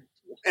had,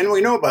 and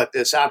we know about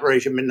this,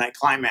 Operation Midnight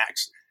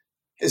Climax,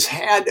 has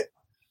had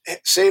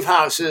safe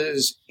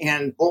houses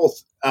in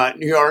both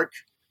New York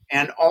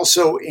and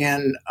also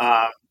in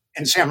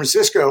San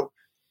Francisco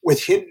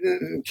with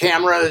hidden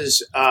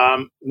cameras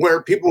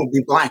where people would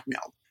be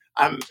blackmailed.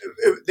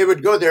 They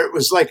would go there. It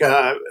was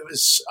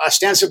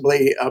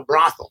ostensibly a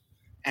brothel,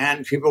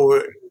 and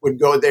people would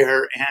go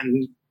there,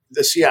 and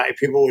the CIA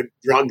people would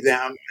drug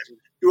them and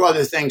do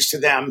other things to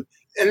them.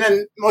 And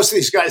then most of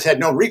these guys had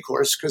no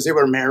recourse because they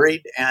were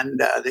married and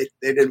they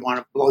didn't want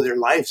to blow their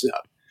lives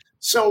up.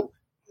 So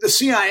the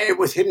CIA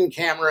with hidden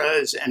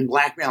cameras and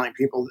blackmailing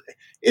people,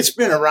 it's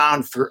been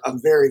around for a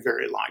very,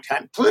 very long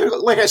time.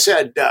 Like I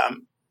said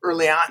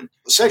early on,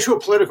 sexual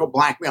political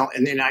blackmail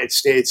in the United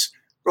States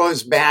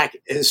goes back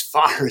as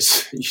far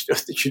as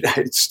the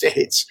United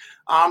States.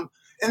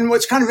 and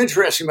what's kind of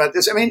interesting about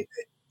this, I mean,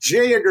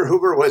 J. Edgar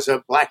Hoover was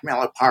a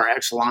blackmailer par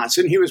excellence,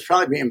 and he was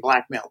probably being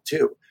blackmailed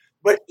too.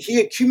 But he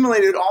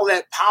accumulated all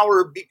that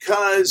power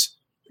because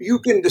you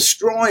can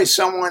destroy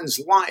someone's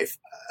life.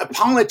 A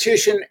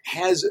politician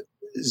has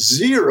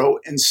zero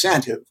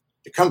incentive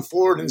to come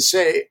forward and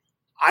say,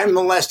 I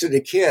molested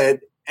a kid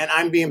and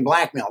I'm being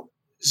blackmailed.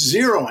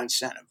 Zero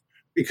incentive,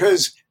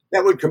 because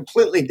that would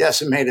completely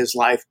decimate his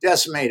life,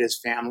 decimate his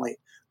family.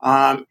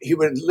 He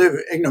would live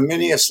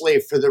ignominiously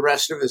for the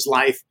rest of his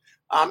life.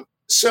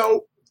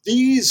 So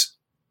these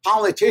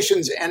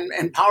politicians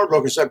and power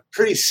brokers are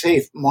pretty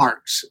safe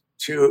marks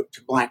to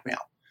blackmail.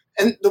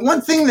 And the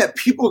one thing that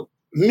people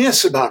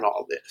miss about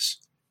all this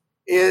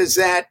is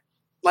that,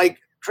 like,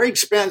 Craig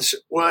Spence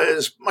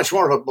was much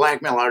more of a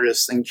blackmail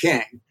artist than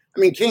King. I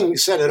mean, King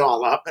set it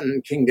all up,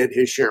 and King did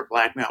his share of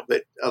blackmail,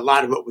 but a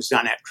lot of it was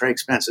done at Craig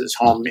Spence's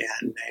home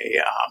in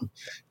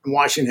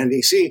Washington,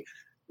 D.C.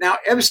 Now,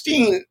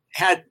 Epstein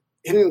had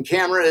hidden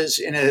cameras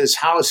in his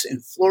house in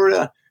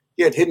Florida.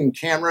 He had hidden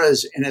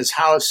cameras in his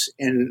house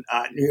in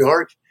New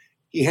York.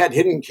 He had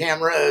hidden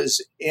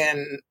cameras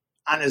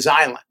on his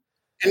island.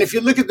 And if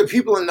you look at the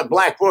people in the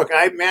Black Book,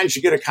 I managed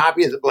to get a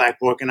copy of the Black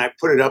Book, and I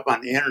put it up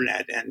on the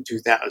internet in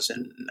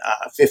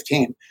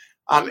 2015.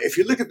 If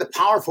you look at the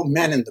powerful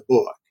men in the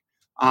book,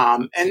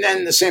 and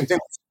then the same thing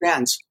with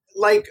Spence,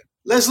 like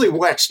Leslie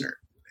Wexner.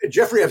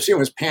 Jeffrey Epstein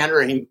was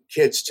pandering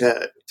kids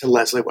to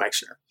Leslie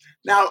Wexner.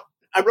 Now,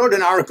 I wrote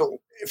an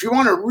article. If you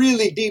want to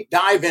really deep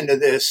dive into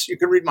this, you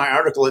can read my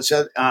article. It's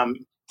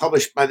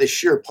published by the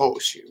Sheer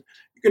Post. You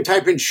can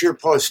type in Sheer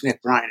Post,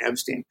 Nick Bryant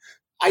Epstein.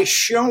 I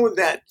show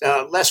that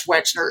Les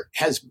Wexner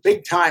has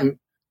big-time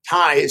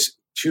ties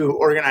to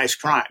organized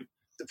crime.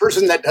 The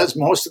person that does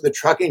most of the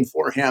trucking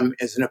for him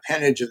is an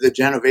appendage of the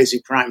Genovese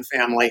crime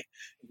family.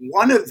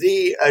 One of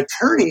the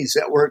attorneys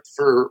that worked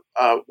for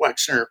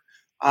Wexner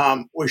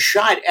was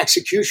shot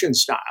execution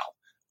style,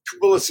 2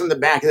 bullets in the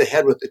back of the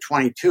head with the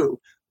 .22,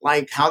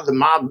 like how the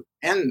mob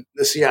and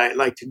the CIA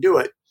like to do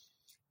it.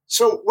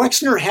 So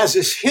Wexner has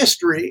this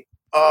history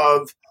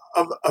of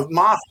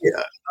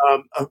mafia,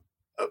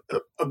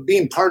 of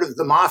being part of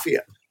the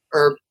mafia,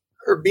 or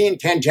being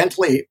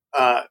tangentially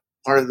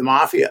part of the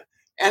mafia.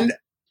 And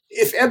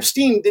if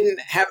Epstein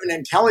didn't have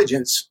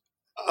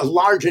a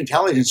large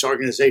intelligence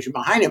organization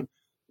behind him,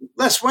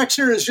 Les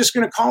Wexner is just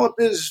going to call up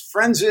his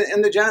friends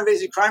in the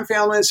Genovese crime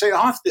family and say,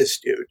 off this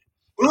dude.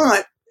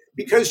 But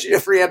because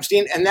Jeffrey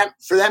Epstein, and that,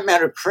 for that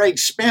matter, Craig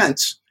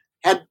Spence,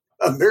 had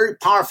very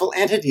powerful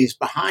entities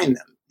behind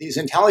them, these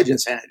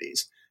intelligence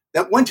entities,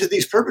 that went to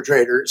these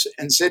perpetrators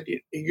and said,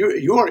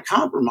 you are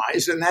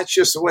compromised, and that's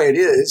just the way it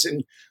is.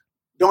 And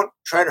don't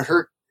try to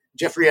hurt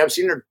Jeffrey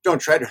Epstein, or don't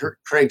try to hurt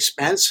Craig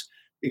Spence,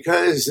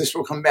 because this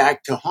will come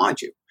back to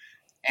haunt you.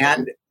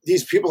 And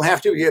these people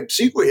have to be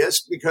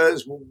obsequious,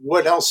 because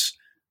what else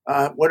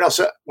are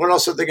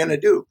they going to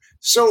do?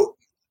 So,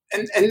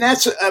 and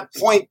that's a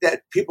point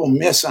that people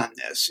miss on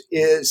this,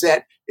 is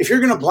that if you're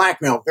going to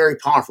blackmail very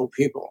powerful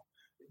people,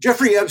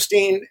 Jeffrey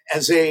Epstein,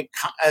 as a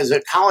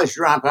college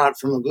dropout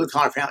from a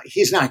blue-collar family,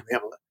 he's not going to be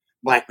able to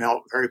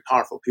blackmail very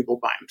powerful people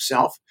by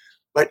himself,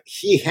 but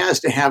he has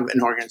to have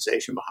an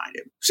organization behind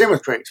him. Same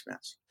with Craig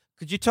Spence.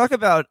 Could you talk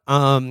about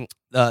another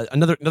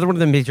one of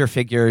the major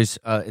figures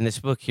in this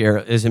book here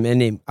is a man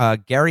named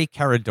Gary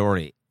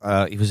Caradori.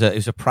 He was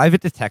a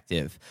private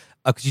detective.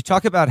 Could you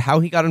talk about how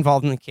he got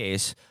involved in the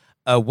case,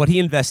 what he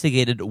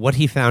investigated, what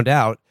he found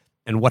out,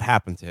 and what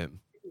happened to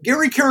him?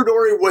 Gary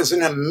Caradori was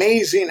an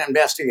amazing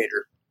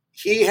investigator.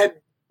 He had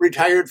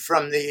retired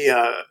from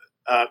the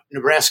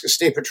Nebraska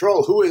State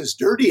Patrol, who is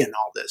dirty in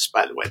all this,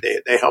 by the way.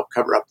 They helped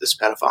cover up this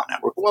pedophile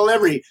network. Well,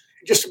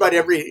 just about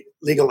every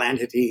legal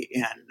entity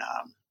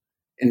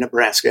in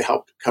Nebraska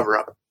helped cover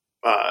up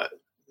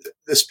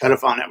this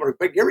pedophile network.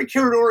 But Gary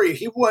Caradori,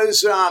 he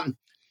was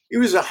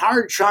a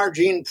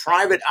hard-charging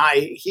private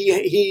eye.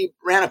 He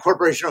ran a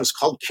corporation that was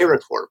called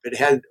Caracorp. It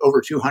had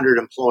over 200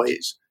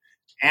 employees.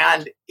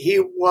 And he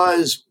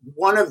was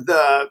one of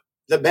the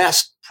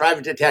best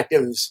private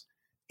detectives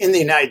in the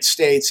United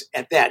States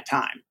at that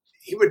time.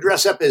 He would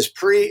dress up as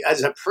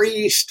a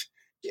priest.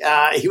 He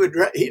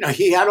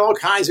had all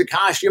kinds of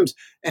costumes,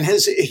 and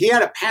he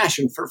had a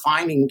passion for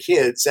finding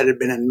kids that had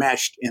been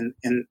enmeshed in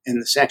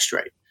the sex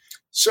trade.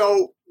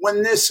 So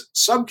when this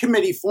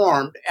subcommittee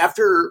formed,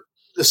 after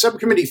the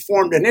subcommittee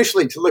formed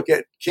initially to look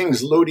at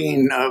King's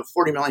looting of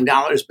 $40 million,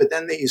 but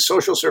then the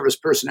social service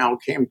personnel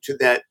came to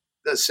the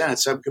Senate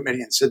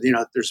subcommittee and said,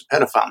 there's a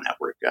pedophile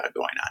network going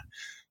on.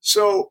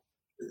 So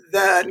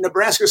the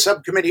Nebraska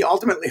subcommittee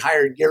ultimately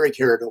hired Gary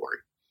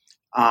Caradori.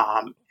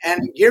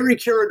 And Gary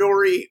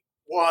Caradori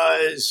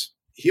was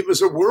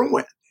a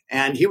whirlwind,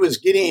 and he was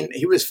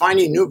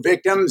finding new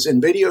victims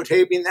and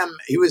videotaping them.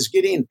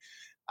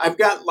 I've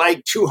got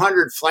like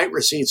 200 flight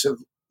receipts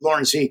of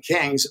Lawrence E.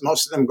 King's.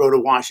 Most of them go to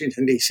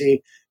Washington,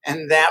 D.C.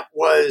 And that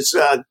was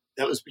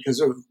because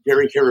of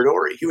Gary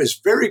Caradori. He was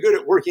very good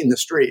at working the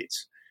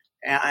streets.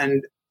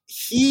 And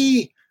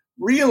he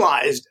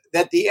realized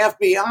that the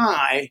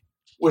FBI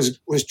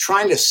was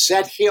trying to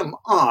set him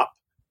up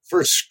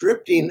for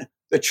scripting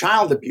the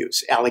child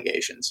abuse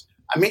allegations.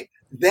 I mean,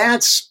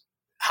 that's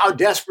how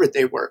desperate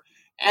they were.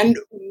 And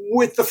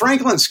with the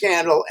Franklin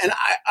scandal, and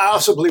I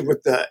also believe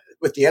with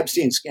the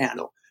Epstein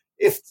scandal,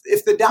 if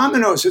the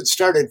dominoes had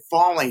started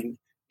falling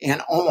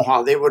in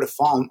Omaha, they would have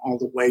fallen all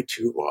the way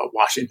to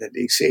Washington,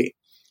 D.C.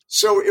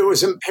 So it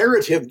was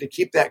imperative to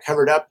keep that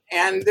covered up.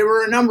 And there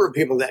were a number of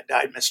people that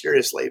died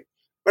mysteriously.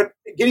 But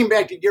getting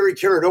back to Gary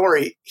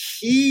Caradori,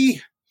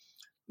 he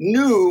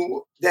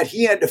knew that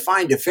he had to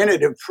find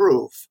definitive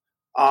proof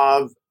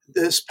of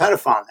this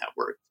pedophile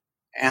network.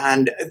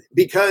 And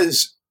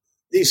because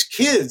these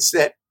kids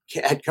that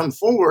had come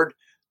forward,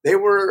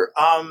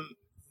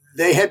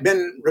 they had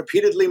been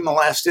repeatedly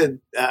molested,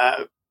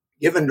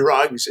 given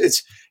drugs.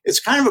 It's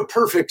kind of a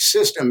perfect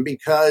system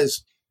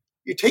because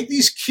you take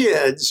these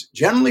kids,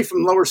 generally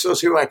from lower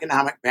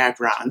socioeconomic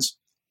backgrounds,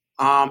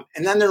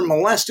 and then they're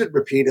molested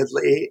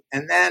repeatedly,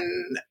 and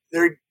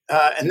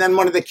then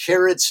one of the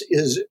carrots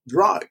is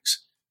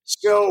drugs.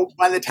 So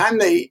by the time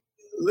they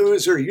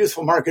lose their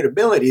youthful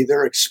marketability,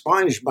 they're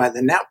expunged by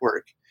the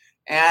network,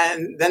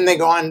 and then they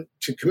go on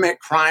to commit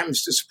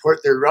crimes to support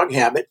their drug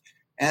habit,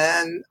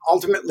 and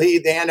ultimately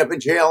they end up in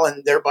jail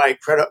and thereby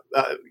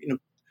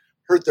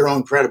hurt their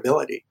own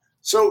credibility.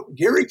 So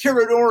Gary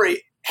Caradori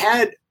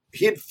had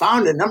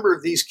found a number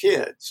of these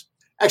kids.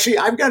 Actually,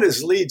 I've got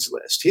his leads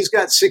list. He's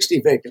got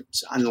 60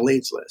 victims on the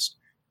leads list.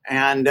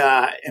 And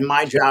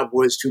my job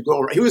was to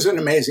go. He was an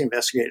amazing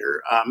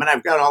investigator, and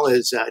I've got all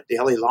his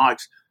daily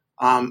logs.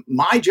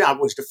 My job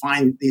was to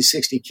find these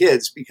 60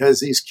 kids because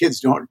these kids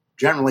don't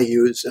generally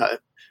use.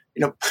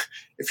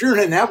 If you're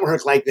in a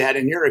network like that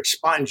and you're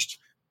expunged,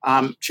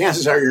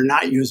 chances are you're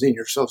not using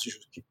your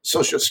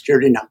social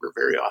security number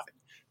very often.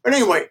 But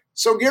anyway,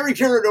 so Gary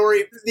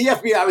Caradori, the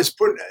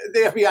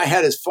FBI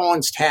had his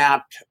phones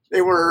tapped.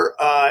 He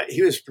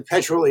was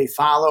perpetually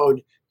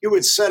followed. He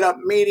would set up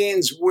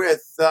meetings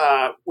with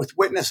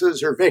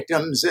witnesses or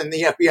victims, and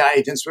the FBI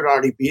agents would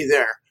already be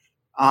there.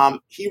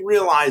 He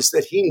realized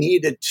that he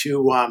needed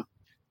to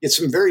get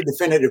some very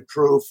definitive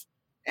proof,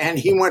 and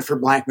he went for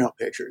blackmail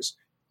pictures.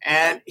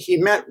 And he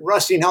met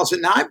Rusty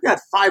Nelson. Now, I've got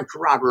 5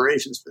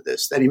 corroborations for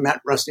this, that he met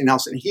Rusty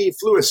Nelson. He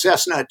flew a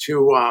Cessna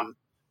to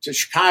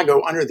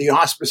Chicago under the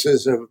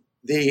auspices of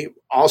the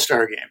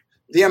All-Star game,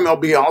 the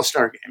MLB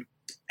All-Star game.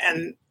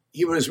 And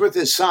he was with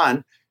his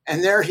son.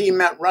 And there he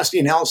met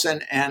Rusty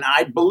Nelson, and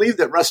I believe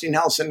that Rusty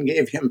Nelson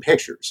gave him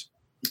pictures.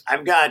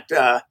 I've got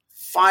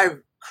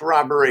 5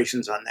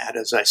 corroborations on that,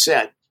 as I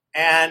said.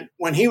 And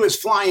when he was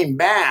flying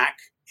back,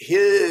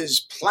 his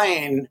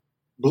plane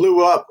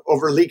blew up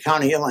over Lee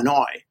County,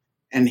 Illinois,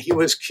 and he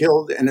was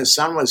killed, and his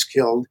son was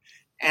killed.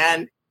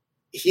 And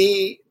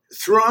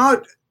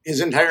throughout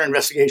his entire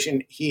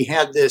investigation, he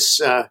had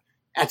this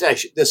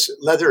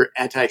leather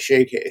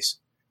attaché case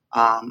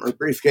or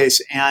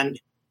briefcase, and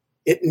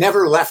it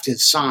never left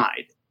his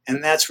side,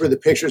 and that's where the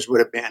pictures would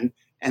have been.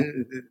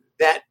 And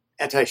that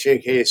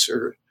attaché case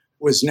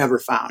was never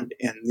found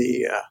in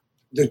the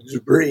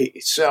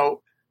debris.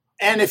 So,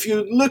 and if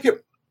you look at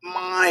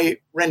my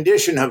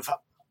rendition of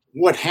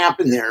what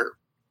happened there,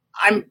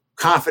 I'm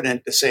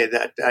confident to say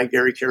that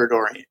Gary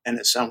Caradori and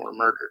his son were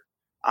murdered.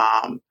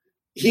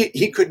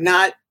 He could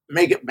not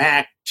make it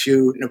back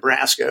to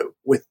Nebraska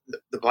with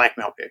the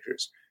blackmail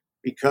pictures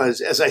because,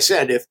 as I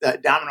said, if the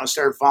dominoes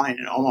started falling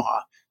in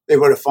Omaha, they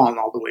would have fallen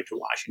all the way to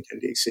Washington,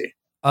 D.C.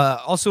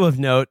 Also of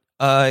note,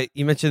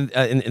 you mentioned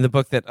in the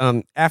book that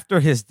after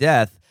his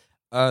death,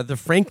 the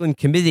Franklin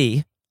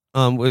Committee,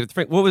 what was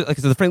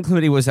the Franklin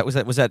Committee was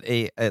that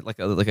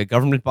a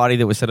government body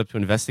that was set up to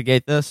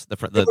investigate this? The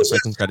Franklin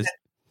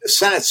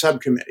Senate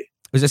subcommittee.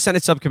 It was a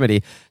Senate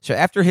subcommittee. So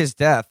after his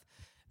death,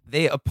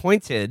 they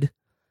appointed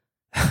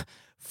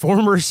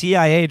former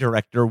CIA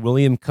director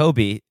William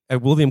Colby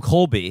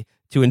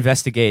to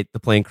investigate the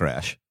plane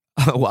crash.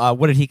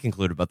 What did he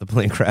conclude about the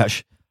plane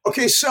crash?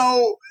 Okay,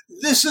 so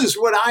this is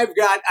what I've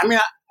got. I mean,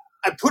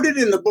 I put it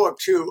in the book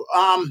too,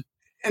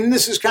 and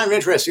this is kind of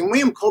interesting.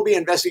 William Colby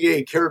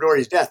investigated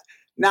Caradori's death.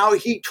 Now,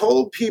 he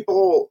told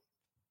people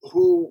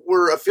who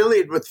were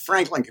affiliated with the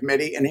Franklin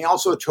Committee, and he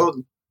also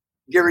told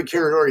Gary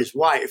Caradori's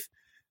wife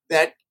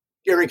that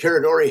Gary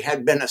Caradori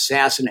had been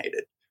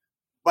assassinated,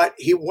 but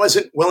he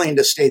wasn't willing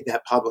to state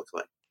that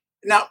publicly.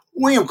 Now,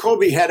 William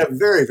Colby had a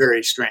very,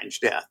 very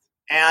strange death,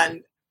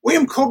 and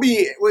William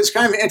Colby was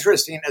kind of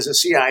interesting as a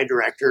CIA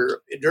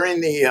director. During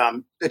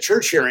the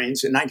church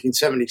hearings in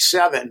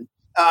 1977,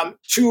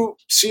 2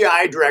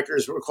 CIA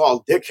directors were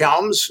called Dick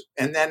Helms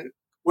and then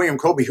William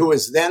Colby, who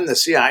was then the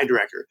CIA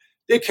director.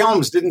 Dick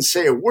Helms didn't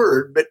say a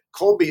word, but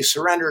Colby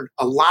surrendered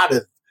a lot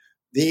of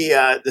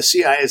the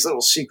CIA's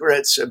little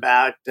secrets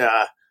about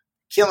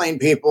killing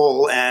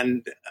people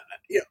and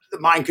the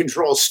mind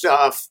control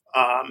stuff,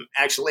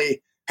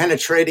 actually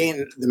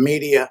penetrating the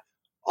media,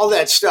 all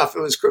that stuff.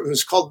 It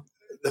was called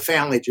the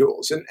family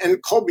jewels.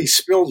 And Colby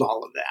spilled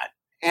all of that.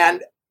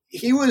 And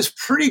he was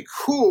pretty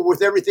cool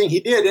with everything he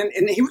did.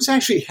 And he was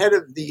actually head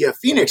of the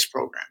Phoenix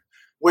program,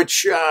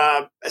 which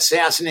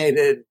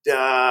assassinated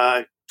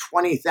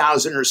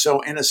 20,000 or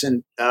so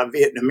innocent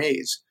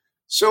Vietnamese.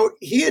 So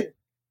he had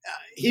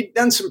he'd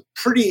done some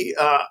pretty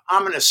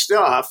ominous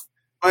stuff,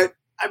 but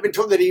I've been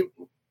told that he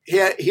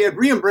had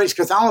re-embraced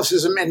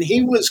Catholicism, and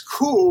he was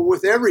cool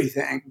with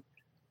everything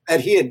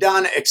that he had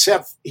done,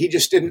 except he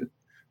just didn't,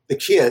 the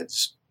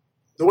kids,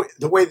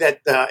 the way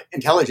that the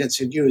intelligence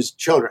had used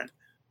children.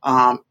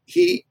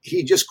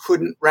 He just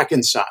couldn't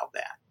reconcile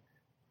that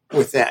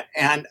with that.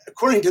 And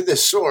according to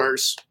this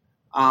source,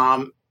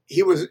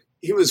 he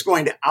was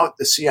going to out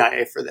the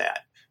CIA for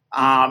that.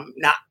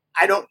 Now,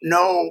 I don't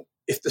know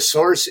if the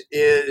source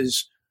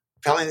is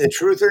telling the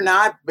truth or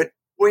not, but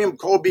William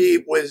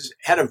Colby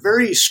had a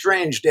very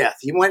strange death.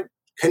 He went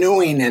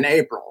canoeing in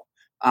April,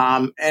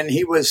 and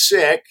he was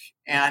sick,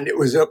 and it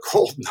was a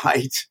cold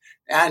night,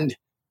 and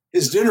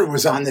his dinner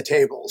was on the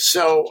table.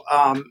 So,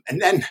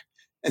 and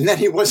then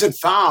he wasn't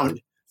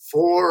found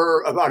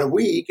for about a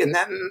week, and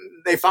then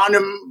they found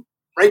him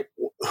right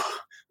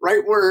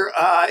where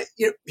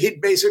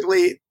he'd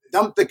basically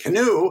dumped the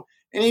canoe,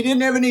 and he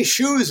didn't have any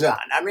shoes on.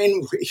 I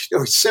mean, he's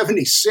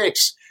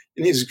 76,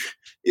 and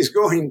he's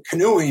going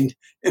canoeing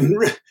in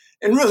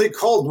really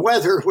cold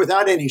weather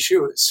without any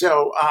shoes.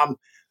 So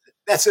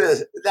that's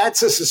a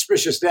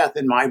suspicious death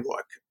in my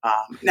book.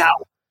 Now,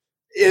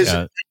 is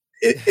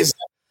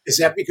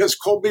that because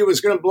Colby was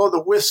going to blow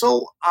the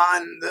whistle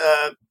on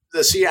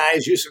the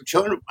CIA's use of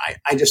children?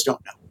 I just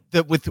don't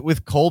know.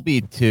 With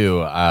Colby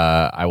too,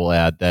 I will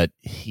add that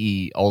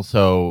he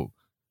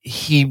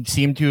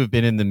seemed to have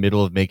been in the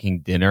middle of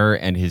making dinner,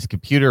 and his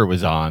computer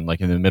was on, like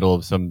in the middle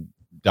of some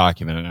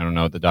document, and I don't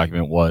know what the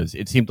document was.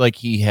 It seemed like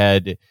he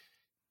had,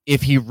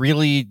 if he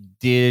really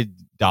did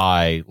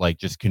die, like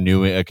just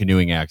a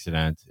canoeing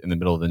accident in the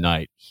middle of the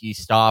night, he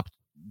stopped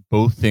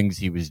both things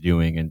he was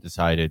doing and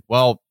decided,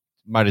 well,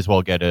 might as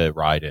well get a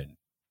ride in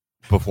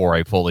before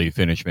I fully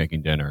finish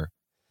making dinner.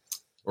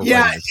 Or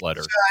writing this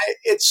letter.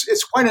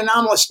 It's quite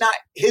anomalous. Now,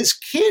 his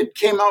kid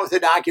came out with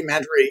a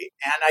documentary,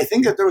 and I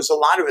think that there was a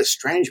lot of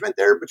estrangement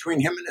there between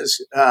him and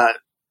his, I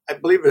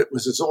believe it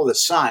was his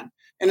oldest son.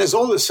 And his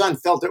oldest son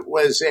felt it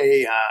was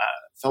a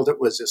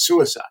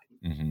suicide.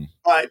 Mm-hmm.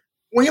 But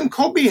William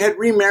Colby had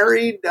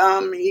remarried.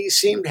 He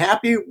seemed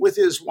happy with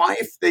his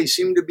wife. They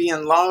seemed to be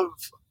in love.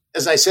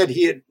 As I said,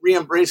 he had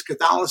re-embraced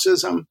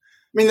Catholicism.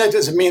 I mean, that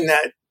doesn't mean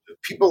that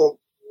people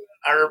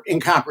are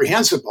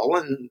incomprehensible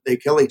and they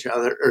kill each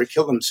other or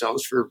kill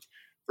themselves for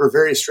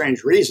very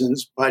strange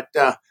reasons. But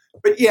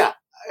yeah,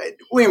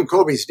 William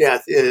Colby's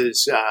death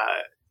is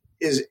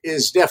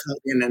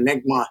definitely an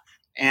enigma,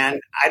 and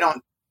I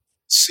don't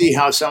see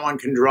how someone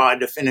can draw a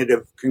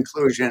definitive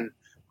conclusion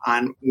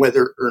on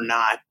whether or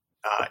not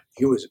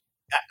he was.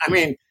 I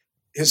mean,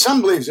 his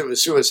son believes it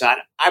was suicide.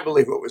 I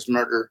believe it was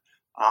murder.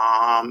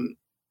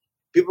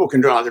 People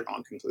can draw their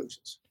own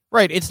conclusions.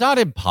 Right. It's not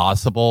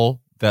impossible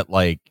that,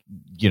 like,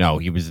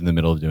 he was in the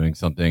middle of doing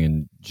something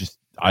and just,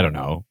 I don't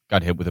know,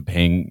 got hit with a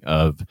pang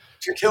of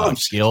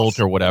guilt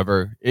or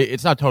whatever.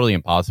 It's not totally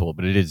impossible,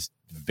 but it is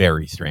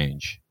very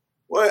strange.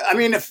 Well, I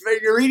mean, if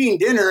you're eating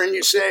dinner and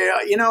you say,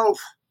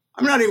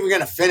 I'm not even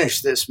going to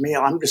finish this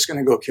meal, I'm just going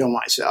to go kill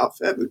myself,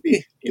 that would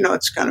be,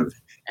 it's kind of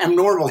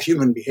abnormal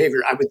human behavior,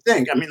 I would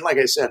think. I mean, like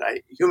I said,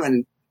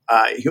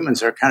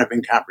 humans are kind of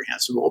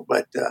incomprehensible,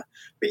 but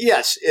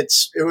yes, it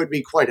would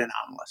be quite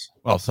anomalous.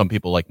 Well, some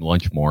people like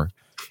lunch more.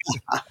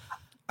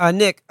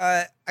 Nick,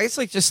 I guess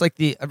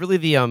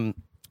the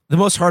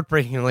most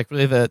heartbreaking and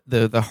really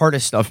the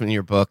hardest stuff in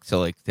your book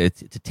to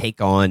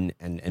take on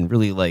and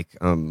really I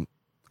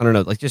don't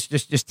know,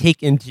 just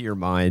take into your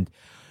mind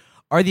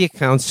are the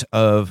accounts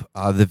of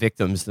the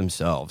victims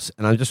themselves.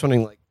 And I'm just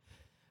wondering,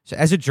 so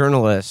as a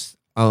journalist,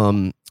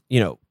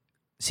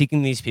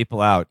 seeking these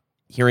people out,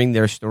 hearing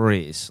their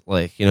stories,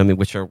 which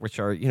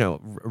are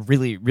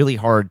really, really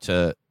hard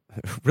to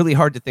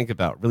think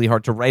about, really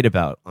hard to write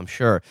about, I'm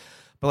sure.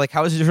 But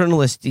how as a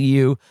journalist do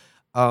you,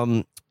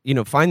 find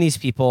these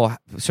people,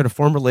 sort of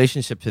form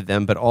relationship to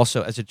them, but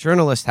also as a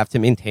journalist have to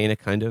maintain a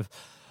kind of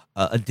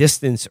a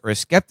distance or a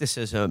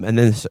skepticism, and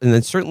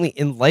then certainly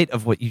in light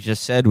of what you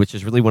just said, which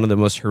is really one of the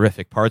most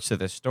horrific parts of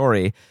this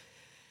story,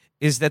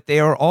 is that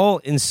they are all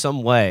in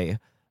some way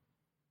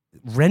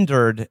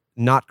rendered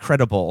not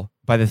credible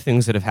by the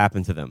things that have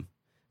happened to them.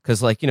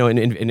 Because,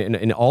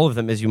 in all of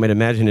them, as you might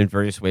imagine, in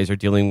various ways, are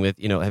dealing with,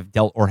 have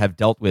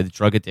dealt with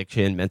drug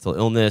addiction, mental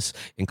illness,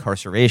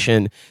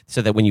 incarceration,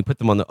 so that when you put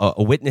them on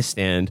a witness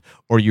stand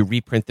or you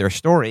reprint their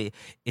story,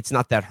 it's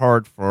not that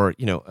hard for,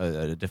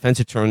 a defense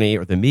attorney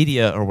or the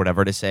media or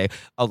whatever to say,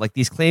 oh,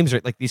 these claims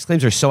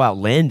are so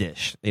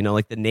outlandish,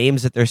 the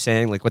names that they're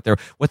saying, what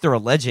they're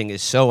alleging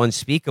is so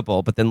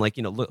unspeakable. But then, look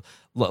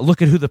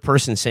at who the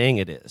person saying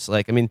it is.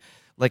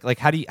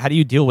 How do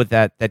you deal with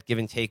that give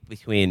and take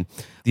between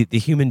the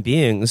human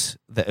beings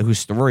whose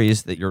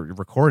stories that you're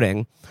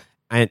recording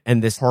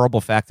and this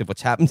horrible fact of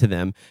what's happened to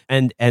them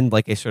and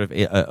a sort of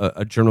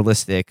a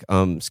journalistic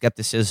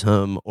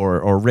skepticism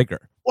or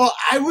rigor? Well,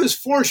 I was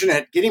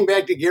fortunate, getting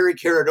back to Gary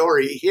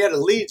Caradori, he had a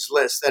leads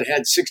list that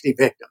had 60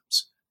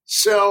 victims.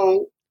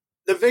 So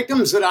the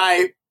victims that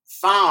I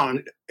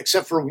found,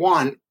 except for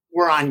one,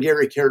 were on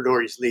Gary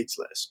Caradori's leads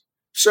list.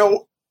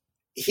 So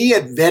he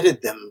had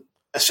vetted them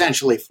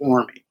essentially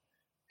for me.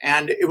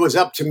 And it was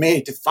up to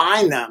me to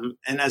find them.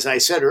 And as I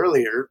said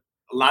earlier,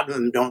 a lot of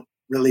them don't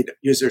really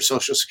use their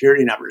social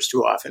security numbers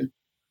too often.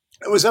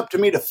 It was up to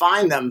me to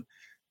find them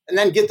and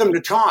then get them to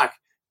talk.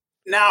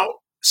 Now,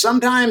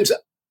 sometimes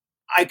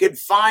I could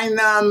find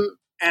them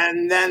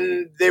and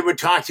then they would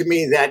talk to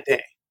me that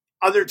day.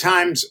 Other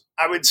times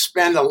I would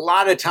spend a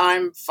lot of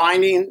time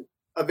finding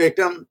a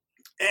victim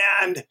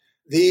and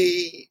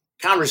the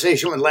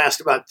conversation would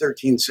last about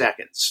 13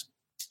 seconds.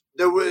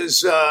 There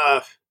was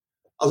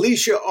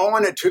Alicia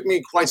Owen. It took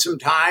me quite some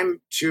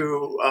time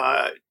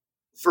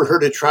for her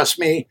to trust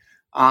me.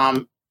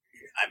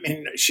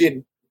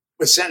 She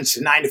was sentenced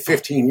to 9 to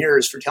 15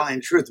 years for telling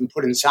the truth and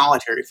put in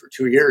solitary for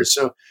 2 years.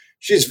 So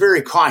she's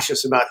very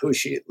cautious about who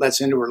she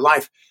lets into her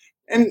life.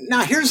 And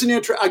now here's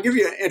I'll give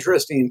you an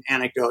interesting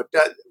anecdote.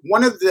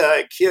 One of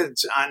the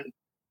kids on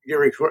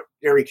Gary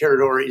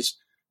Caradori's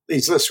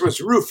leads list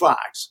was Rue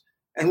Fox.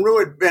 And Rue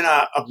had been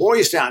a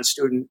Boys Town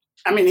student.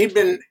 He'd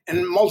been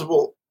in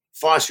multiple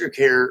foster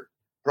care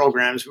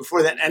programs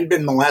before that and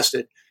been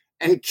molested.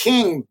 And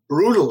King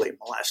brutally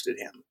molested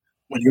him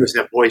when he was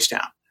at Boys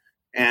Town.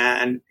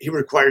 And he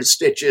required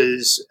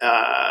stitches,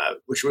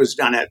 which was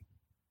done at,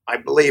 I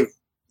believe,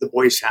 the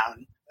Boys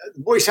Town.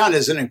 Boys Town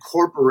is an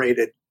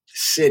incorporated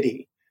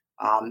city.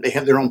 They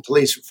have their own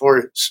police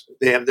force.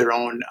 They have their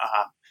own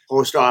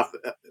post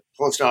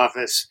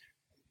office.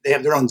 They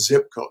have their own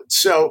zip code.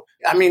 So,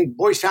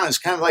 Boys Town is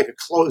kind of like a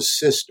closed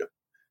system.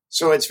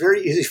 So it's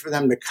very easy for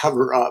them to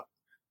cover up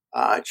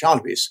child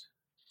abuse.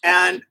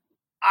 And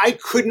I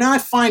could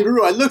not find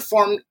Rue. I looked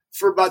for him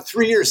for about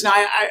 3 years. Now,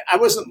 I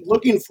wasn't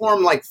looking for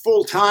him like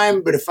full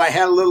time, but if I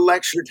had a little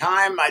extra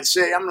time, I'd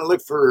say, I'm going to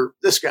look for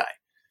this guy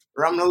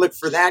or I'm going to look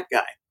for that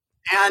guy.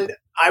 And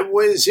I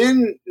was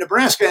in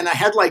Nebraska and I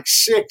had like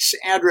 6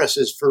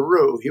 addresses for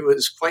Rue. He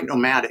was quite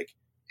nomadic.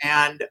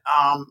 And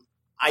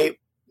I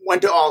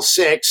went to all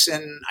 6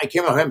 and I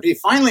came up empty.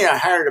 Finally, I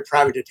hired a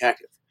private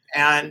detective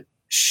and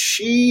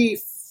she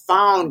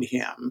found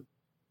him.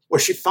 Well,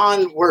 she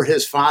found where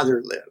his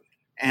father lived.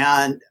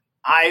 And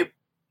I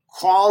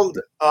called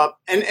up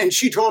and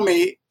she told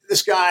me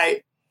this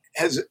guy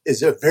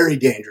is a very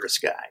dangerous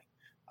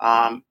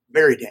guy,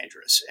 very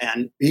dangerous,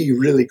 and be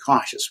really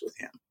cautious with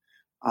him.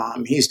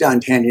 He's done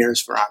 10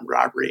 years for armed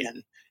robbery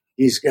and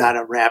he's got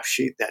a rap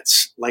sheet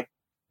that's like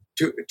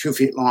 2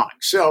 feet long.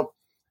 So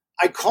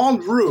I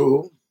called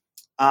Rue.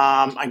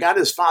 I got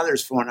his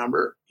father's phone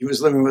number. He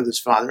was living with his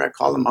father. I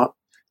called him up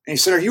and he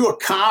said, "Are you a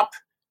cop?"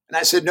 And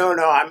I said, No,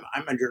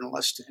 I'm a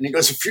journalist. And he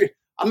goes,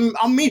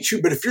 I'll meet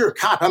you, but if you're a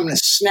cop, I'm going to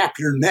snap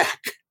your neck.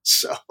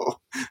 So,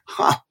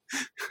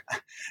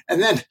 and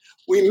then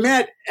we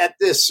met at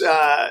this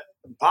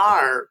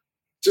bar.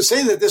 To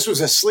say that this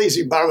was a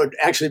sleazy bar would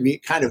actually be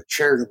kind of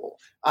charitable.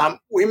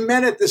 We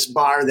met at this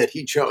bar that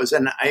he chose,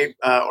 and I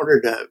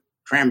ordered a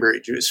cranberry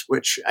juice,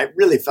 which I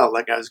really felt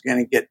like I was going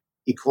to get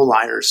E.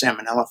 coli or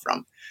salmonella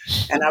from.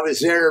 And I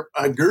was there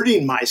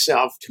girding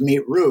myself to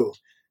meet Rue.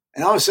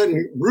 And all of a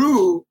sudden,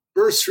 Rue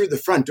bursts through the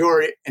front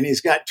door, and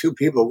he's got 2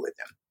 people with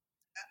him.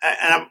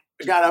 And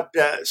I got up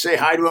to say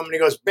hi to him, and he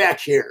goes, "Back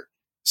here."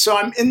 So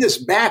I'm in this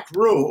back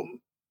room.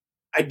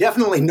 I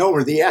definitely know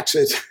where the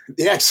exit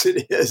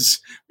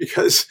is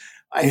because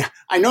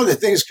I know that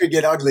things could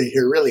get ugly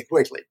here really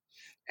quickly.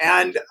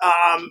 And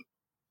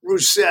Rue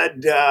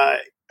said,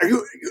 "Are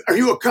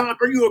you a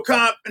cop? Are you a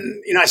cop?"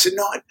 And I said,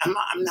 "No,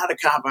 I'm not a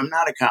cop. I'm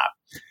not a cop."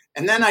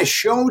 And then I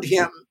showed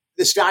him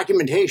this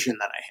documentation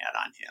that I had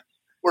on him,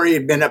 where he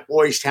had been at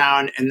Boys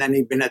Town and then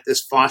he'd been at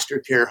this foster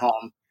care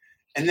home.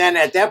 And then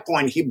at that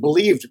point, he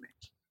believed me.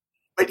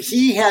 But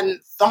he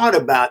hadn't thought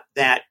about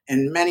that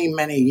in many,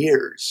 many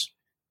years.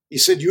 He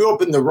said, "You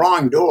opened the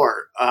wrong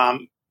door,"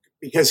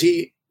 because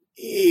he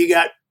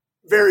got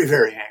very,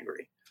 very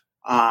angry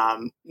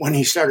when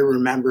he started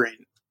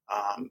remembering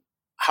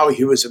how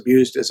he was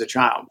abused as a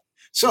child.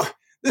 So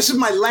this is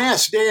my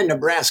last day in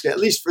Nebraska, at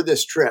least for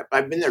this trip.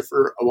 I've been there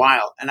for a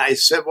while. And I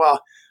said,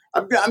 well,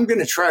 I'm going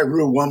to try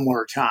Rue one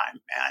more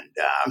time. And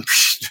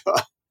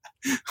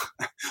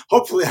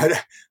hopefully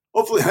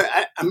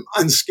I'm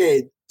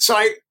unscathed. So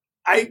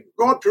I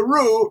go up to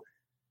Rue.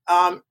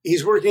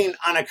 He's working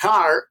on a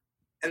car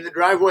in the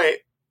driveway.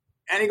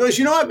 And he goes,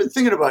 "I've been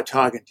thinking about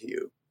talking to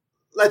you.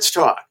 Let's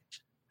talk."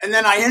 And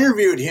then I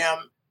interviewed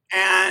him,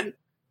 and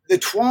the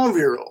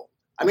 12-year-old,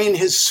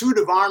 his suit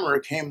of armor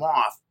came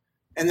off,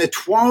 and the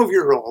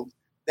 12-year-old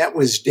that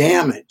was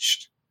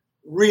damaged,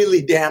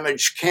 really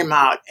damaged, came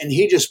out, and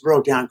he just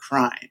broke down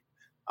crying.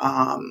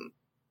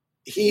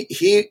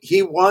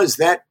 He was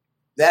that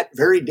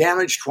very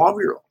damaged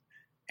 12-year-old.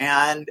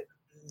 And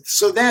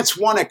so that's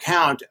one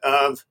account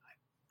of,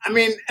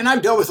 and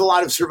I've dealt with a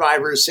lot of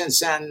survivors since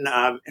then,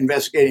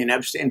 investigating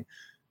Epstein.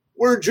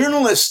 Where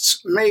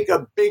journalists make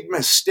a big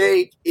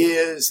mistake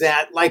is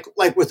that, like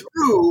with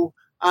Rue,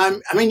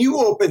 you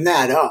open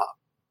that up.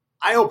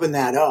 I opened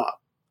that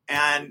up,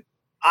 and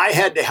I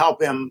had to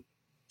help him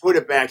put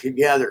it back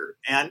together.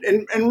 And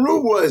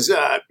Rue was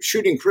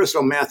shooting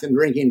crystal meth and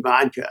drinking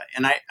vodka,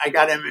 and I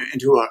got him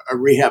into a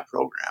rehab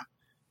program.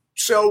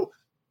 So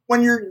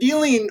when you're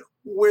dealing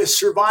with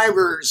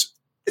survivors,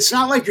 it's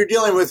not like you're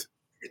dealing with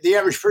the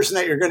average person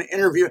that you're going to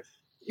interview.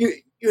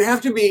 You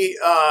have to be,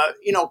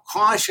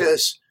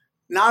 cautious,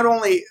 not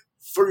only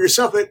for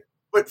yourself,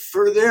 but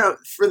for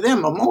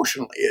them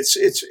emotionally.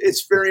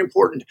 It's very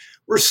important.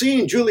 We're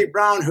seeing Julie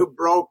Brown, who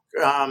broke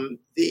of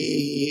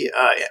the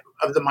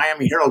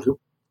Miami Herald, who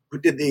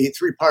did the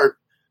 3-part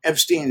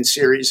Epstein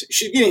series.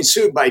 She's getting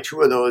sued by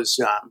 2 of those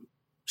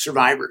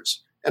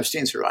survivors,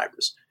 Epstein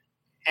survivors.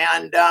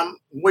 And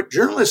what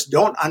journalists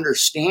don't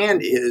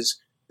understand is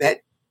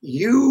that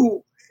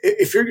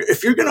if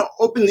you're going to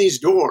open these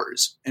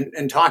doors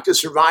and talk to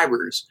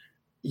survivors,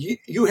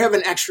 you have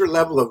an extra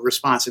level of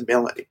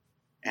responsibility.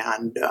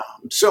 And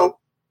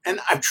and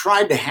I've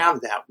tried to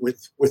have that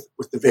with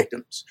the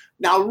victims.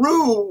 Now,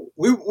 Rue,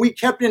 we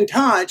kept in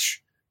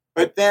touch,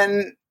 but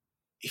then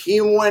he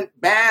went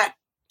back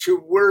to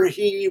where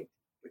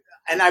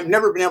and I've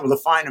never been able to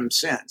find him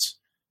since.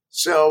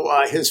 So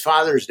his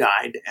father's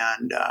died,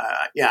 and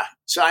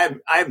so I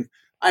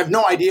have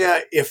no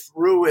idea if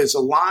Rue is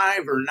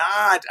alive or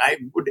not. I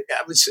would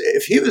say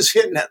if he was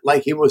hitting it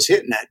like he was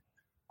hitting it,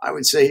 I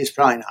would say he's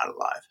probably not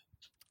alive.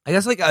 I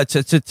guess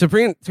to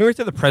bring it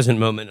to the present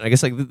moment. I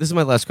guess this is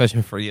my last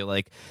question for you.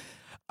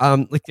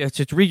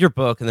 To read your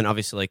book, and then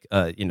obviously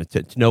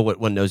to know what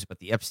one knows about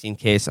the Epstein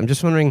case. I'm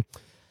just wondering,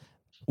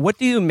 what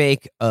do you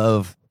make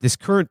of this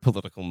current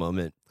political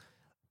moment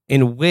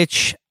in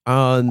which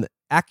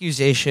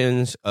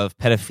accusations of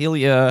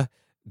pedophilia,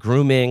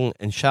 grooming,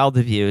 and child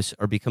abuse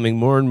are becoming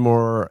more and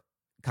more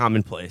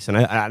commonplace, and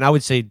I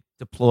would say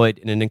deployed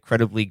in an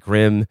incredibly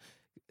grim,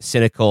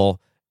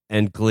 cynical,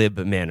 and glib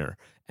manner.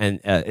 And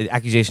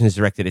accusations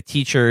directed at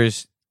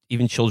teachers,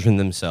 even children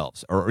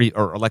themselves, or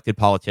elected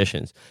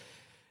politicians.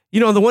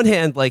 On the one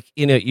hand,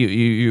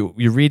 you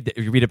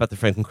read about the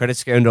Franklin credit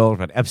scandal,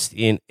 about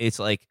Epstein. It's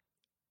like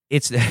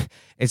it's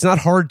not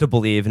hard to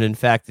believe, and in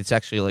fact, it's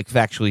actually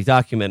factually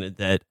documented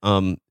that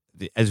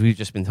as we've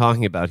just been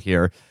talking about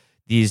here,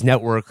 these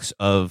networks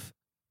of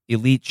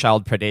elite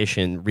child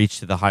predation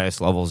reach to the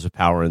highest levels of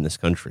power in this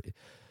country.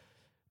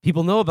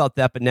 People know about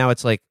that, but now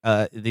it's like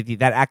that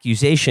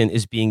accusation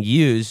is being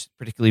used,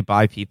 particularly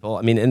by people.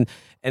 I mean,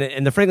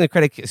 and the Franklin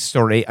credit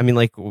story, I mean,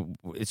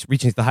 it's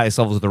reaching to the highest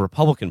levels of the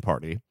Republican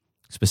Party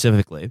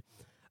specifically,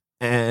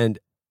 and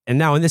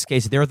now in this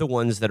case, they're the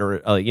ones that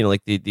are,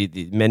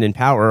 the men in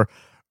power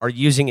are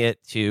using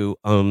it to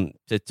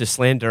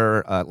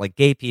slander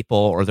gay people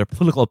or their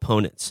political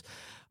opponents.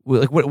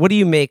 What do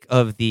you make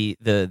of the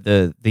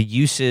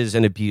uses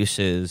and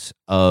abuses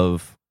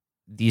of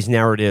these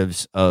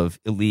narratives of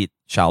elite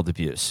child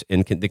abuse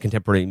in the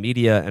contemporary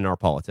media and our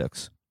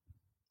politics?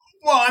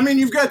 Well, I mean,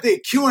 you've got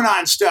the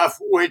QAnon stuff,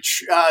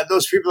 which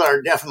those people are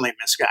definitely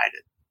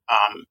misguided.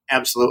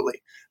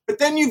 Absolutely. But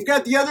then you've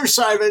got the other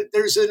side of it.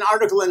 There's an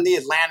article in The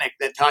Atlantic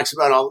that talks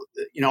about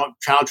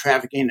child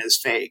trafficking is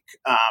fake.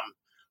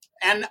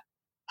 And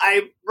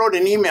I wrote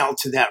an email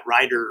to that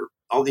writer,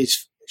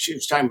 she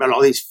was talking about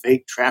all these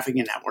fake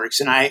trafficking networks.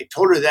 And I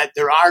told her that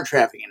there are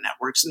trafficking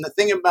networks. And the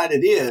thing about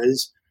it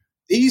is,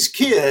 these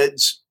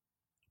kids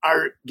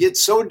get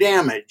so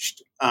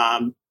damaged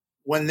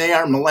when they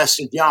are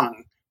molested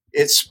young.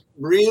 It's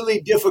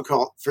really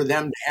difficult for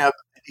them to have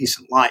a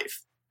decent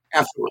life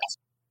afterwards.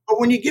 But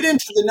when you get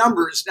into the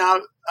numbers now,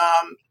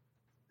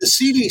 the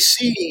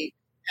CDC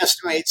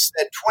estimates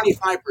that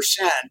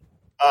 25%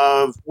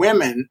 of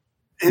women,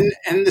 and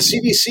the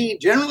CDC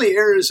generally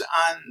errs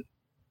on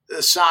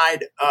the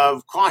side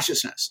of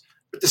cautiousness,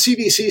 but the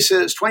CDC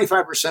says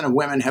 25% of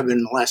women have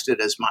been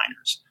molested as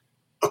minors.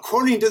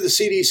 According to the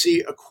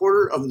CDC, a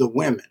quarter of the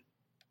women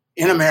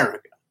in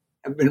America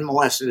have been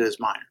molested as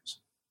minors.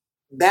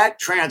 That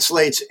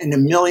translates into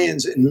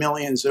millions and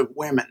millions of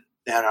women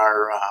that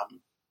are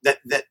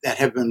that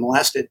have been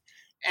molested.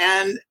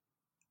 And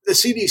the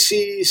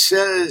CDC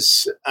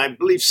says, I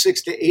believe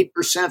 6 to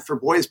 8% for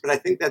boys, but I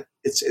think that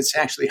it's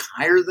actually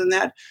higher than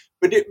that.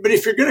 But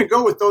if you're going to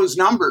go with those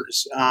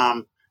numbers,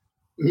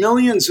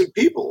 millions of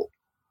people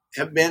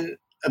have been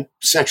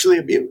sexually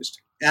abused,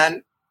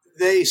 and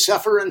they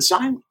suffer in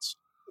silence.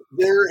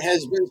 There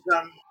has been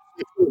some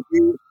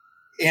abuse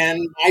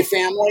in my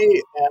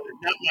family,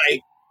 not my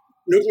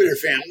nuclear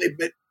family,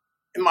 but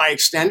in my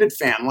extended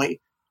family.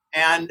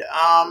 And,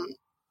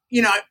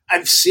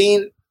 I've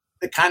seen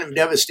the kind of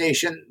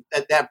devastation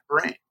that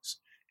brings.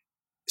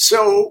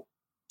 So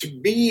to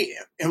be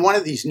in one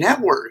of these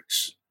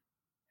networks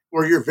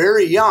where you're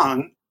very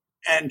young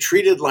and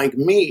treated like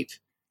meat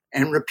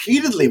and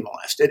repeatedly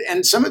molested,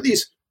 and some of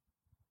these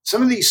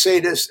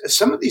sadists,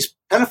 some of these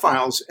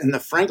pedophiles in the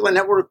Franklin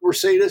network were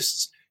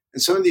sadists,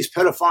 and some of these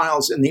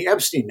pedophiles in the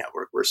Epstein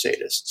network were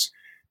sadists.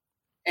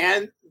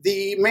 And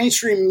the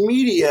mainstream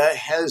media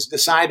has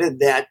decided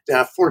that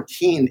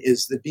 14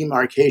 is the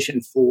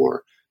demarcation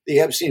for the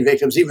Epstein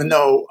victims, even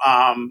though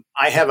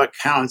I have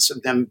accounts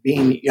of them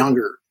being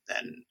younger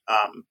than,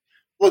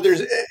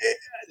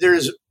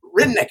 there's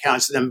written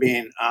accounts of them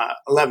being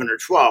 11 or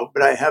 12,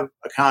 but I have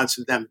accounts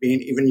of them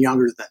being even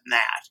younger than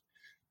that.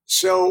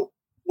 So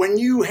when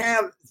you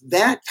have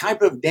that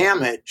type of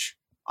damage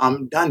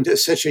done to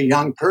such a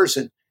young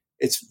person,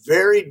 It's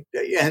very,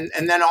 and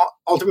then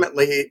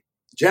ultimately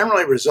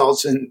generally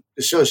results in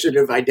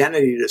dissociative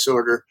identity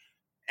disorder.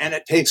 And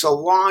it takes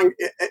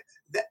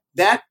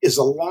that is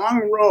a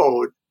long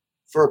road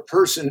for a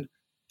person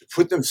to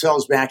put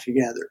themselves back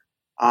together.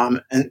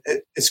 And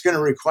it's going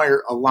to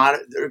require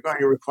they're going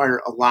to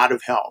require a lot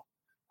of help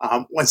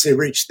once they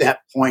reach that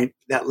point,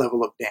 that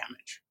level of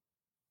damage.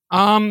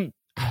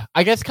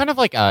 I guess kind of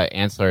like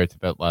ancillary to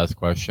that last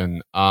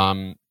question.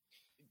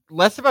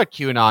 Less about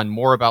QAnon,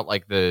 more about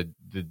like the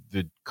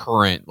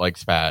current like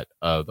spat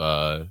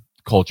of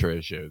culture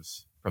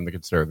issues from the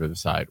conservative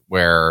side,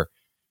 where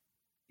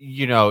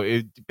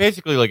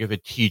basically like if a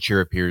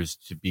teacher appears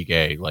to be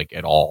gay like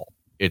at all,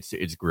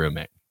 it's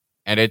grooming,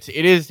 and it's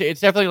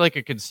definitely like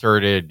a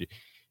concerted.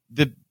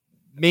 The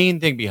main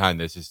thing behind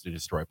this is to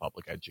destroy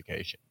public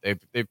education.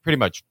 They've pretty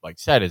much like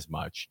said as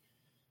much.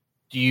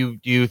 Do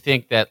you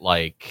think that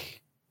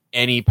like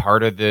any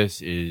part of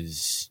this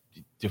is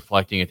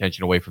deflecting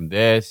attention away from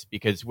this?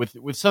 Because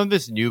with some of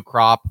this new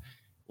crop,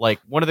 like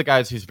one of the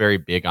guys who's very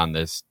big on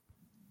this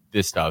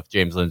stuff,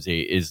 James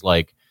Lindsay, is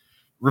like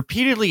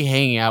repeatedly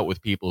hanging out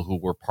with people who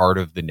were part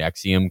of the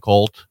Nexium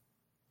cult.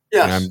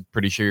 Yes. And I'm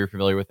pretty sure you're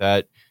familiar with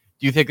that.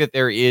 Do you think that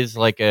there is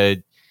like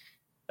an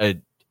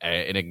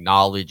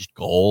acknowledged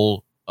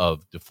goal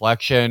of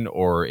deflection,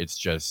 or it's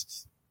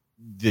just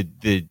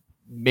the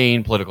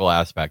main political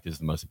aspect is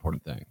the most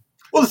important thing?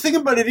 Well, the thing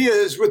about it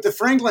is, with the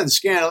Franklin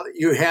scandal,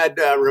 you had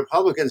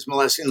Republicans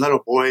molesting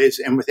little boys,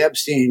 and with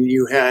Epstein,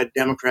 you had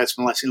Democrats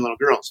molesting little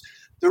girls.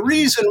 The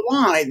reason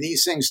why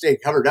these things stay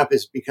covered up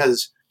is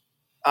because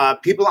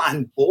people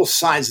on both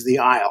sides of the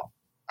aisle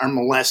are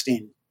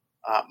molesting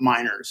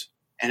minors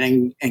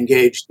and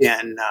engaged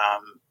in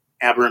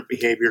aberrant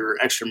behavior,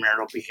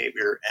 extramarital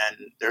behavior,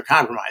 and they're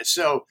compromised.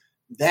 So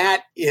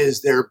that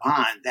is their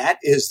bond. That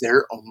is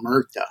their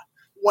omerta.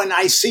 When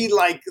I see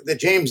like the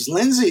James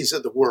Lindsays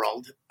of the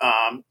world,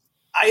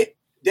 I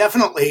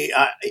definitely,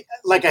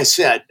 like I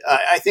said,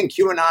 I think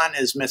QAnon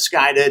is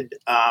misguided.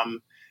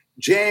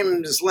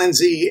 James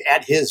Lindsay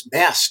at his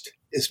best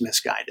is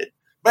misguided.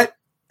 But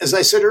as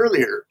I said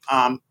earlier,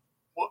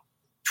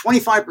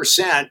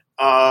 25%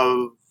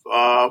 of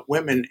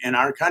women in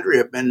our country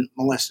have been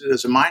molested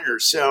as a minor.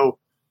 So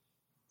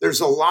there's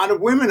a lot of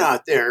women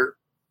out there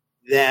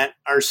that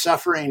are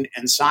suffering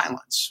in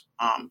silence.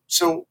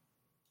 So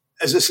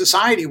as a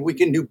society, we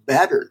can do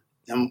better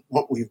than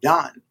what we've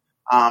done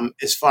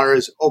as far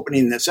as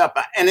opening this up.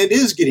 And it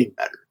is getting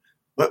better,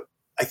 but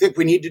I think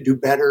we need to do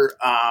better.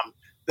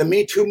 The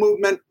Me Too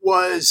movement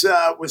was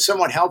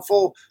somewhat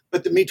helpful,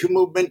 but the Me Too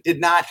movement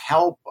did not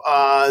help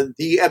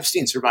the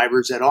Epstein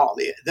survivors at all.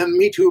 The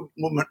Me Too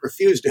movement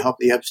refused to help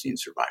the Epstein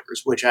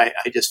survivors, which I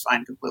just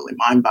find completely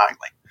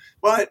mind-boggling.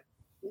 But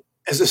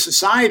as a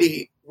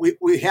society,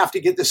 we have to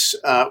get this.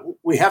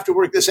 We have to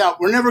work this out.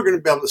 We're never going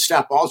to be able to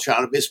stop all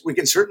child abuse. We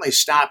can certainly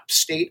stop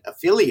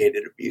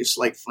state-affiliated abuse,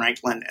 like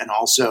Franklin and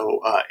also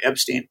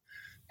Epstein.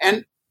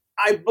 And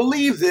I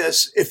believe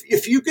this: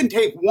 if you can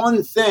take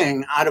one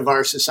thing out of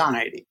our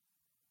society,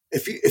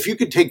 if you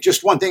could take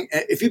just one thing,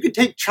 if you could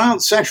take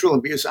child sexual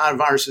abuse out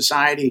of our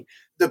society,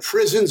 the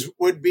prisons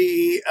wouldn't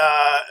be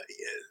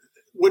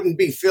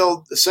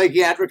filled. The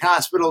psychiatric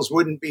hospitals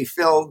wouldn't be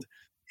filled.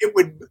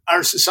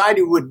 Our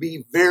society would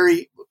be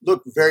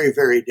look very,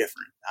 very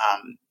different.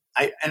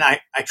 I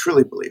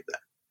truly believe that.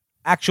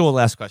 Actual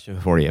last question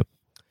for you.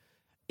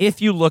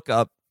 If you look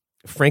up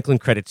Franklin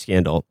credit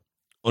scandal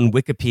on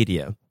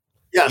Wikipedia,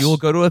 yes, you will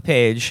go to a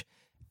page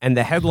and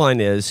the headline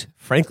is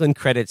Franklin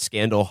credit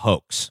scandal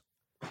hoax.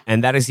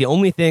 And that is the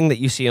only thing that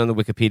you see on the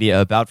Wikipedia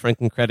about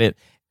Franklin credit.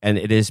 And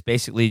it is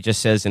basically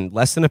just says in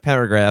less than a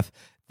paragraph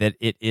that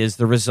it is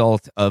the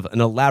result of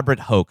an elaborate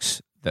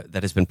hoax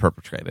that has been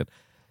perpetrated.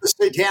 The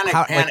satanic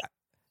panic.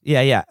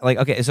 Yeah. Like,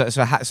 okay,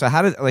 so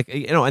how did, like,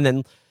 and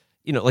then,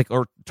 like,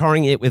 or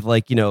tarring it with,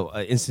 like,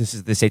 instances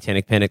of the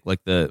satanic panic,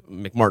 like the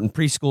McMartin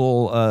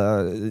preschool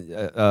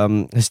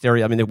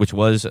hysteria, I mean, which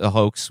was a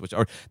hoax,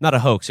 or not a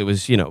hoax, it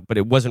was, but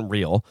it wasn't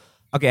real.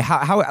 Okay,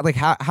 how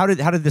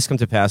did this come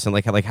to pass, and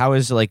how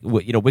is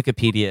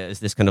Wikipedia is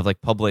this kind of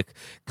like public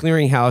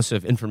clearinghouse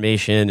of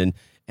information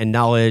and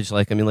knowledge?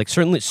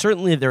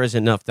 Certainly there is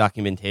enough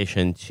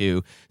documentation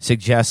to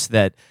suggest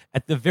that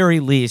at the very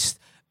least,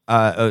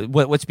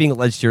 what's being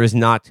alleged here is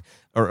not,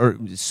 or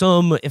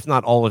some, if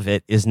not all of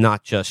it, is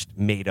not just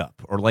made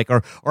up,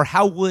 or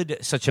how would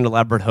such an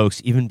elaborate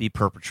hoax even be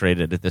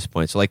perpetrated at this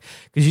point? So,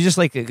 because you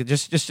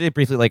just say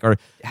briefly, or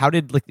how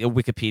did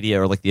Wikipedia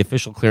or the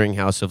official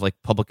clearinghouse of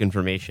public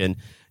information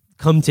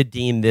come to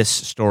deem this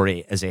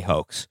story as a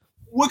hoax?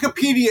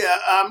 Wikipedia,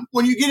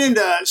 when you get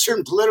into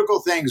certain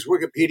political things,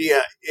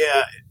 Wikipedia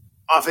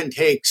often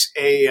takes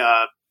a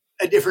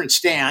different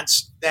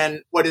stance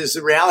than what is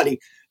the reality.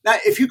 Now,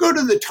 if you go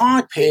to the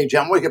talk page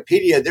on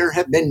Wikipedia, there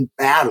have been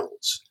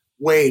battles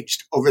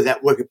waged over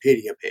that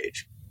Wikipedia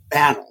page.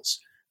 Battles.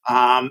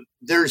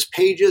 There's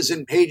pages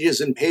and pages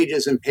and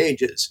pages and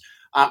pages.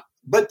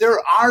 But there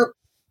are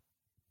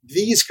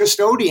these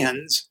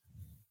custodians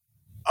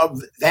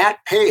of that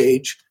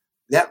page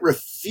that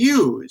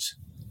refuse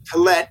to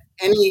let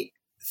any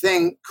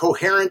anything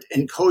coherent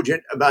and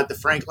cogent about the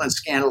Franklin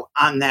scandal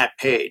on that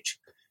page.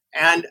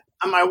 And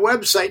on my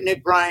website,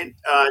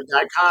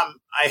 nickbryant.com,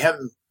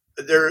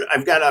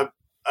 I've got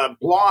a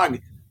blog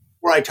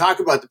where I talk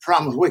about the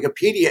problem with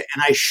Wikipedia,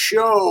 and I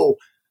show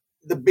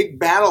the big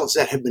battles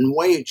that have been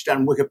waged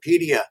on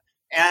Wikipedia.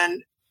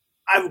 And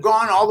I've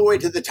gone all the way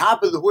to the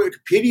top of the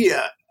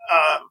Wikipedia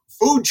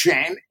food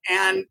chain,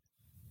 and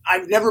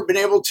I've never been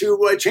able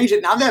to change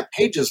it. Now that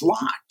page is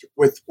locked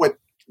with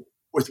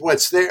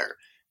what's there.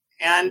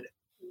 And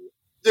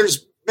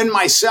there's been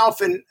myself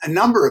and a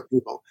number of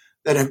people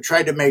that have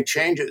tried to make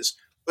changes,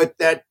 but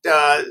that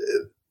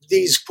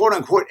these quote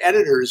unquote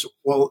editors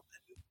will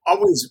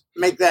always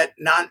make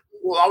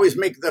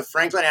the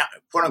Franklin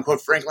quote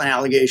unquote Franklin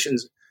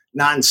allegations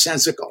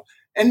nonsensical.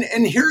 And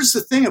here's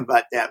the thing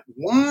about that.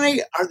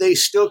 Why are they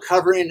still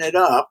covering it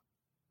up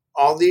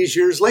all these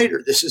years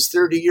later? This is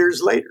 30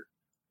 years later.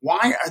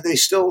 Why are they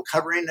still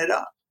covering it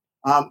up?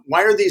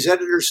 Why are these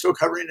editors still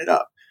covering it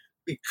up?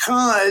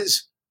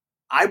 Because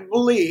I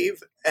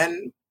believe,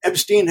 and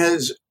Epstein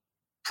has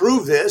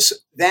proved this,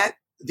 that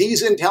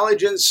these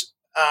intelligence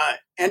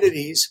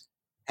entities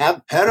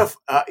have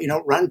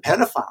run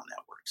pedophile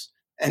networks,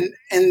 and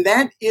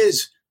that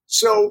is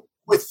so.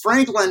 With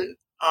Franklin,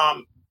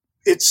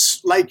 it's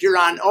like you're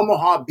on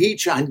Omaha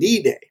Beach on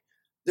D-Day.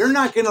 They're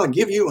not going to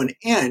give you an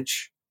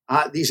inch.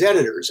 These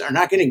editors are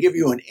not going to give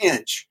you an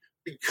inch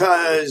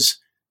because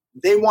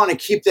they want to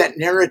keep that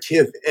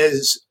narrative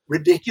as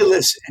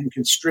ridiculous and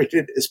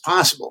constricted as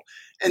possible.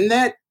 And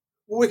that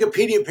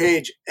Wikipedia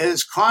page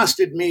has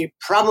costed me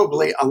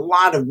probably a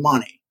lot of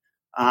money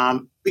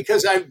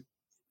because I've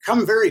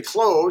come very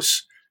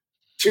close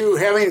to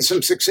having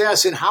some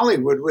success in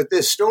Hollywood with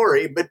this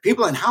story, but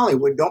people in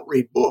Hollywood don't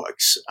read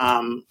books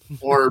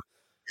or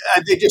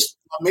they just,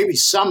 maybe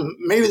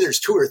there's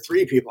 2 or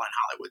 3 people in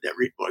Hollywood that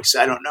read books.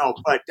 I don't know,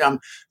 but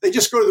they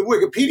just go to the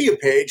Wikipedia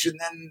page and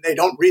then they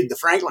don't read the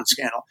Franklin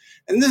scandal.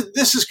 And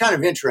this is kind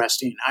of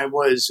interesting. It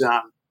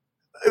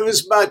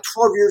was about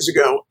 12 years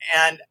ago,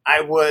 and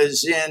I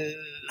was in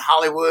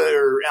Hollywood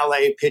or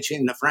LA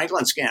pitching the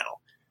Franklin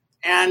scandal.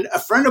 And a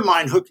friend of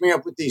mine hooked me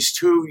up with these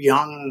 2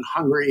 young,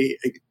 hungry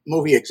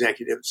movie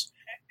executives.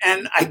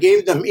 And I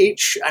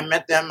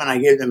met them and I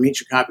gave them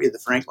each a copy of the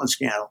Franklin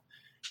scandal.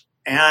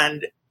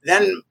 And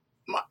then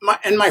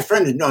my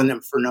friend had known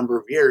them for a number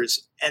of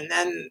years. And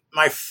then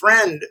my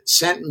friend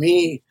sent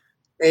me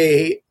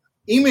a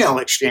email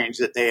exchange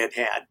that they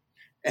had.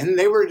 And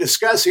they were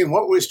discussing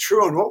what was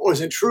true and what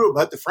wasn't true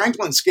about the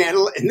Franklin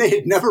scandal, and they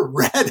had never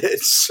read it.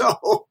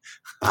 So,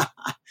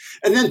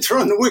 and then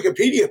throw in the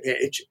Wikipedia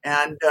page,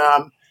 and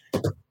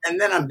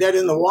then I'm dead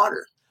in the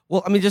water.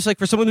 Well, I mean, just like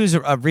for someone who's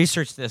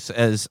researched this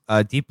as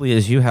deeply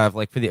as you have,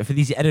 like for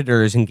these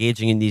editors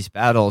engaging in these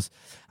battles,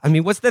 I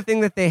mean, what's the thing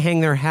that they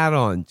hang their hat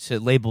on to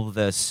label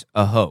this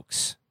a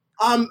hoax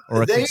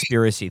or a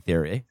conspiracy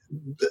theory?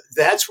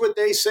 That's what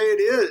they say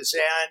it is.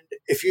 And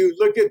if you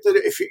look at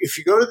if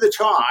you go to the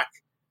talk,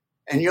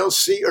 and you'll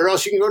see, or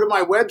else you can go to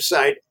my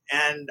website,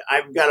 and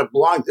I've got a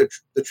blog,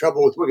 The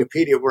Trouble with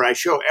Wikipedia, where I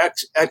show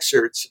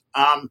excerpts.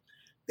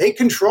 They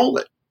control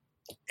it.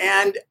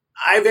 And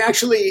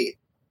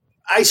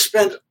I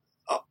spent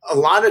a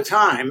lot of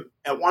time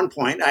at one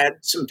point. I had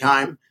some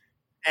time,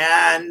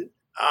 and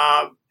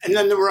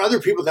then there were other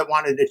people that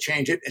wanted to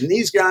change it, and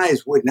these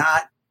guys would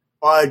not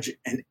budge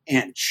an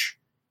inch.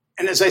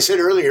 And as I said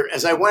earlier,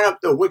 as I went up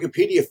the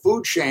Wikipedia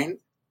food chain,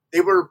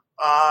 they were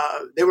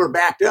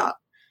backed up.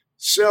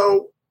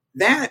 So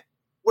that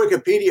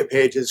Wikipedia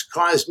page has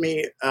caused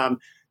me,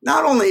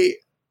 not only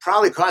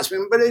probably cost me,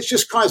 but it's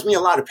just caused me a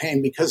lot of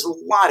pain because a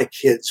lot of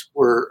kids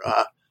were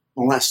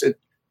molested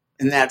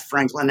in that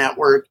Franklin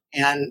network.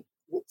 And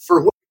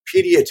for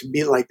Wikipedia to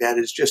be like that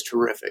is just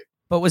horrific.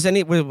 But has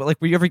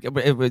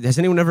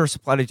anyone ever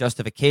supplied a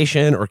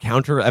justification or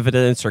counter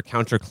evidence or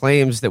counter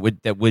claims that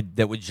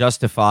would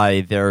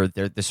justify their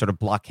sort of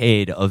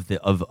blockade of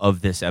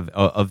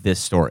this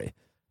story?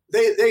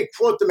 They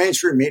quote the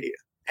mainstream media.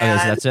 And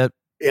that's it?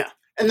 Yeah.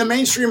 And the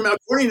mainstream,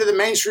 according to the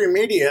mainstream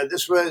media,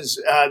 this was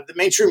the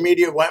mainstream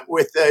media went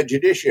with the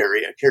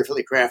judiciary, a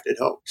carefully crafted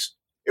hoax.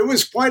 It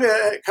was quite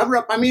a cover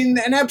up. I mean,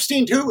 and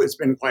Epstein, too, has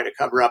been quite a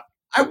cover up.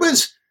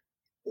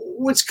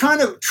 What's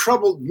kind of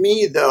troubled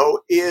me, though,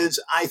 is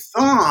I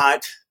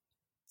thought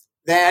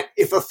that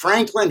if a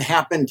Franklin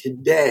happened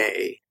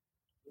today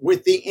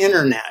with the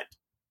internet,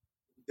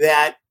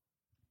 that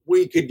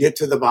we could get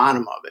to the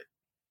bottom of it.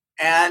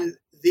 And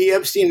the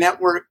Epstein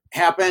network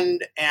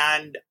happened,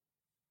 and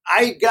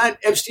I got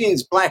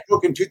Epstein's Black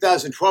Book in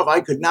 2012. I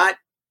could not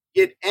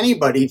get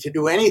anybody to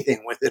do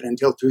anything with it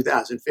until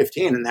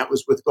 2015, and that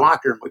was with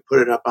Gawker, and we put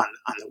it up on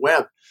the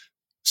web.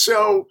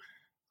 So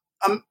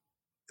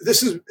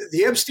this is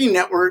the Epstein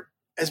network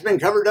has been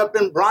covered up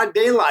in broad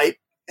daylight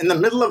in the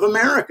middle of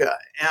America,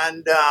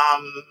 and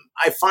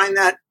I find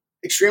that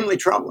extremely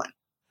troubling.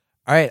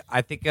 All right,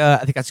 I think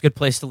that's a good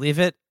place to leave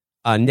it.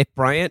 Nick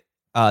Bryant.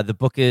 The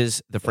book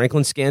is The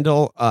Franklin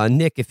Scandal.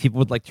 Nick, if people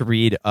would like to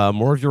read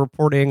more of your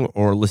reporting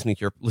or listen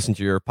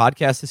to your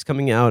podcast that's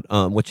coming out,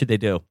 what should they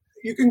do?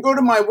 you can go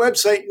to my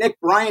website,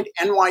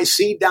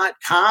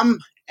 nickbryantnyc.com,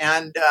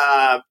 and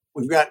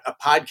we've got a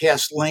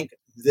podcast link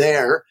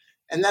there.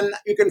 And then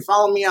you can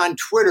follow me on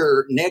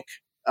Twitter, Nick,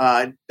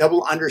 _Bryant.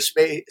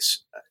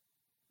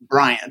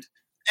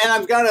 And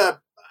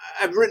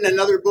I've written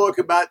another book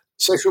about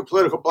sexual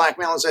political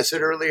blackmail, as I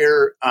said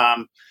earlier,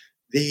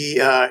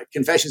 the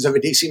Confessions of a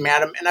DC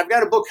Madam. And I've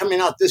got a book coming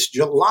out this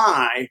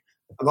July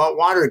about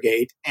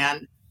Watergate.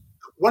 And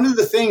one of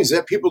the things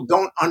that people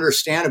don't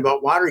understand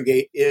about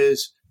Watergate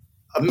is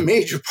a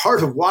major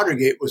part of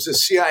Watergate was the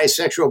CIA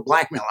sexual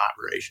blackmail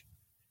operation.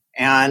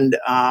 And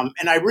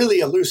I really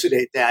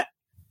elucidate that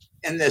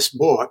in this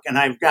book. And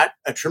I've got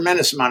a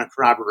tremendous amount of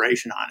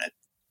corroboration on it.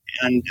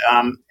 And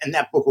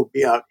that book will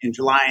be out in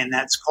July, and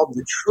that's called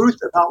The Truth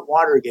About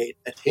Watergate,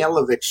 A Tale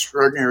of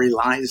Extraordinary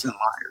Lies and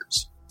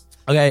Liars.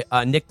 Okay,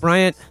 Nick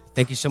Bryant,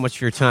 thank you so much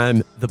for your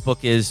time. The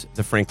book is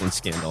The Franklin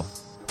Scandal.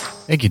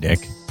 Thank you, Nick.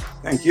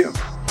 Thank you.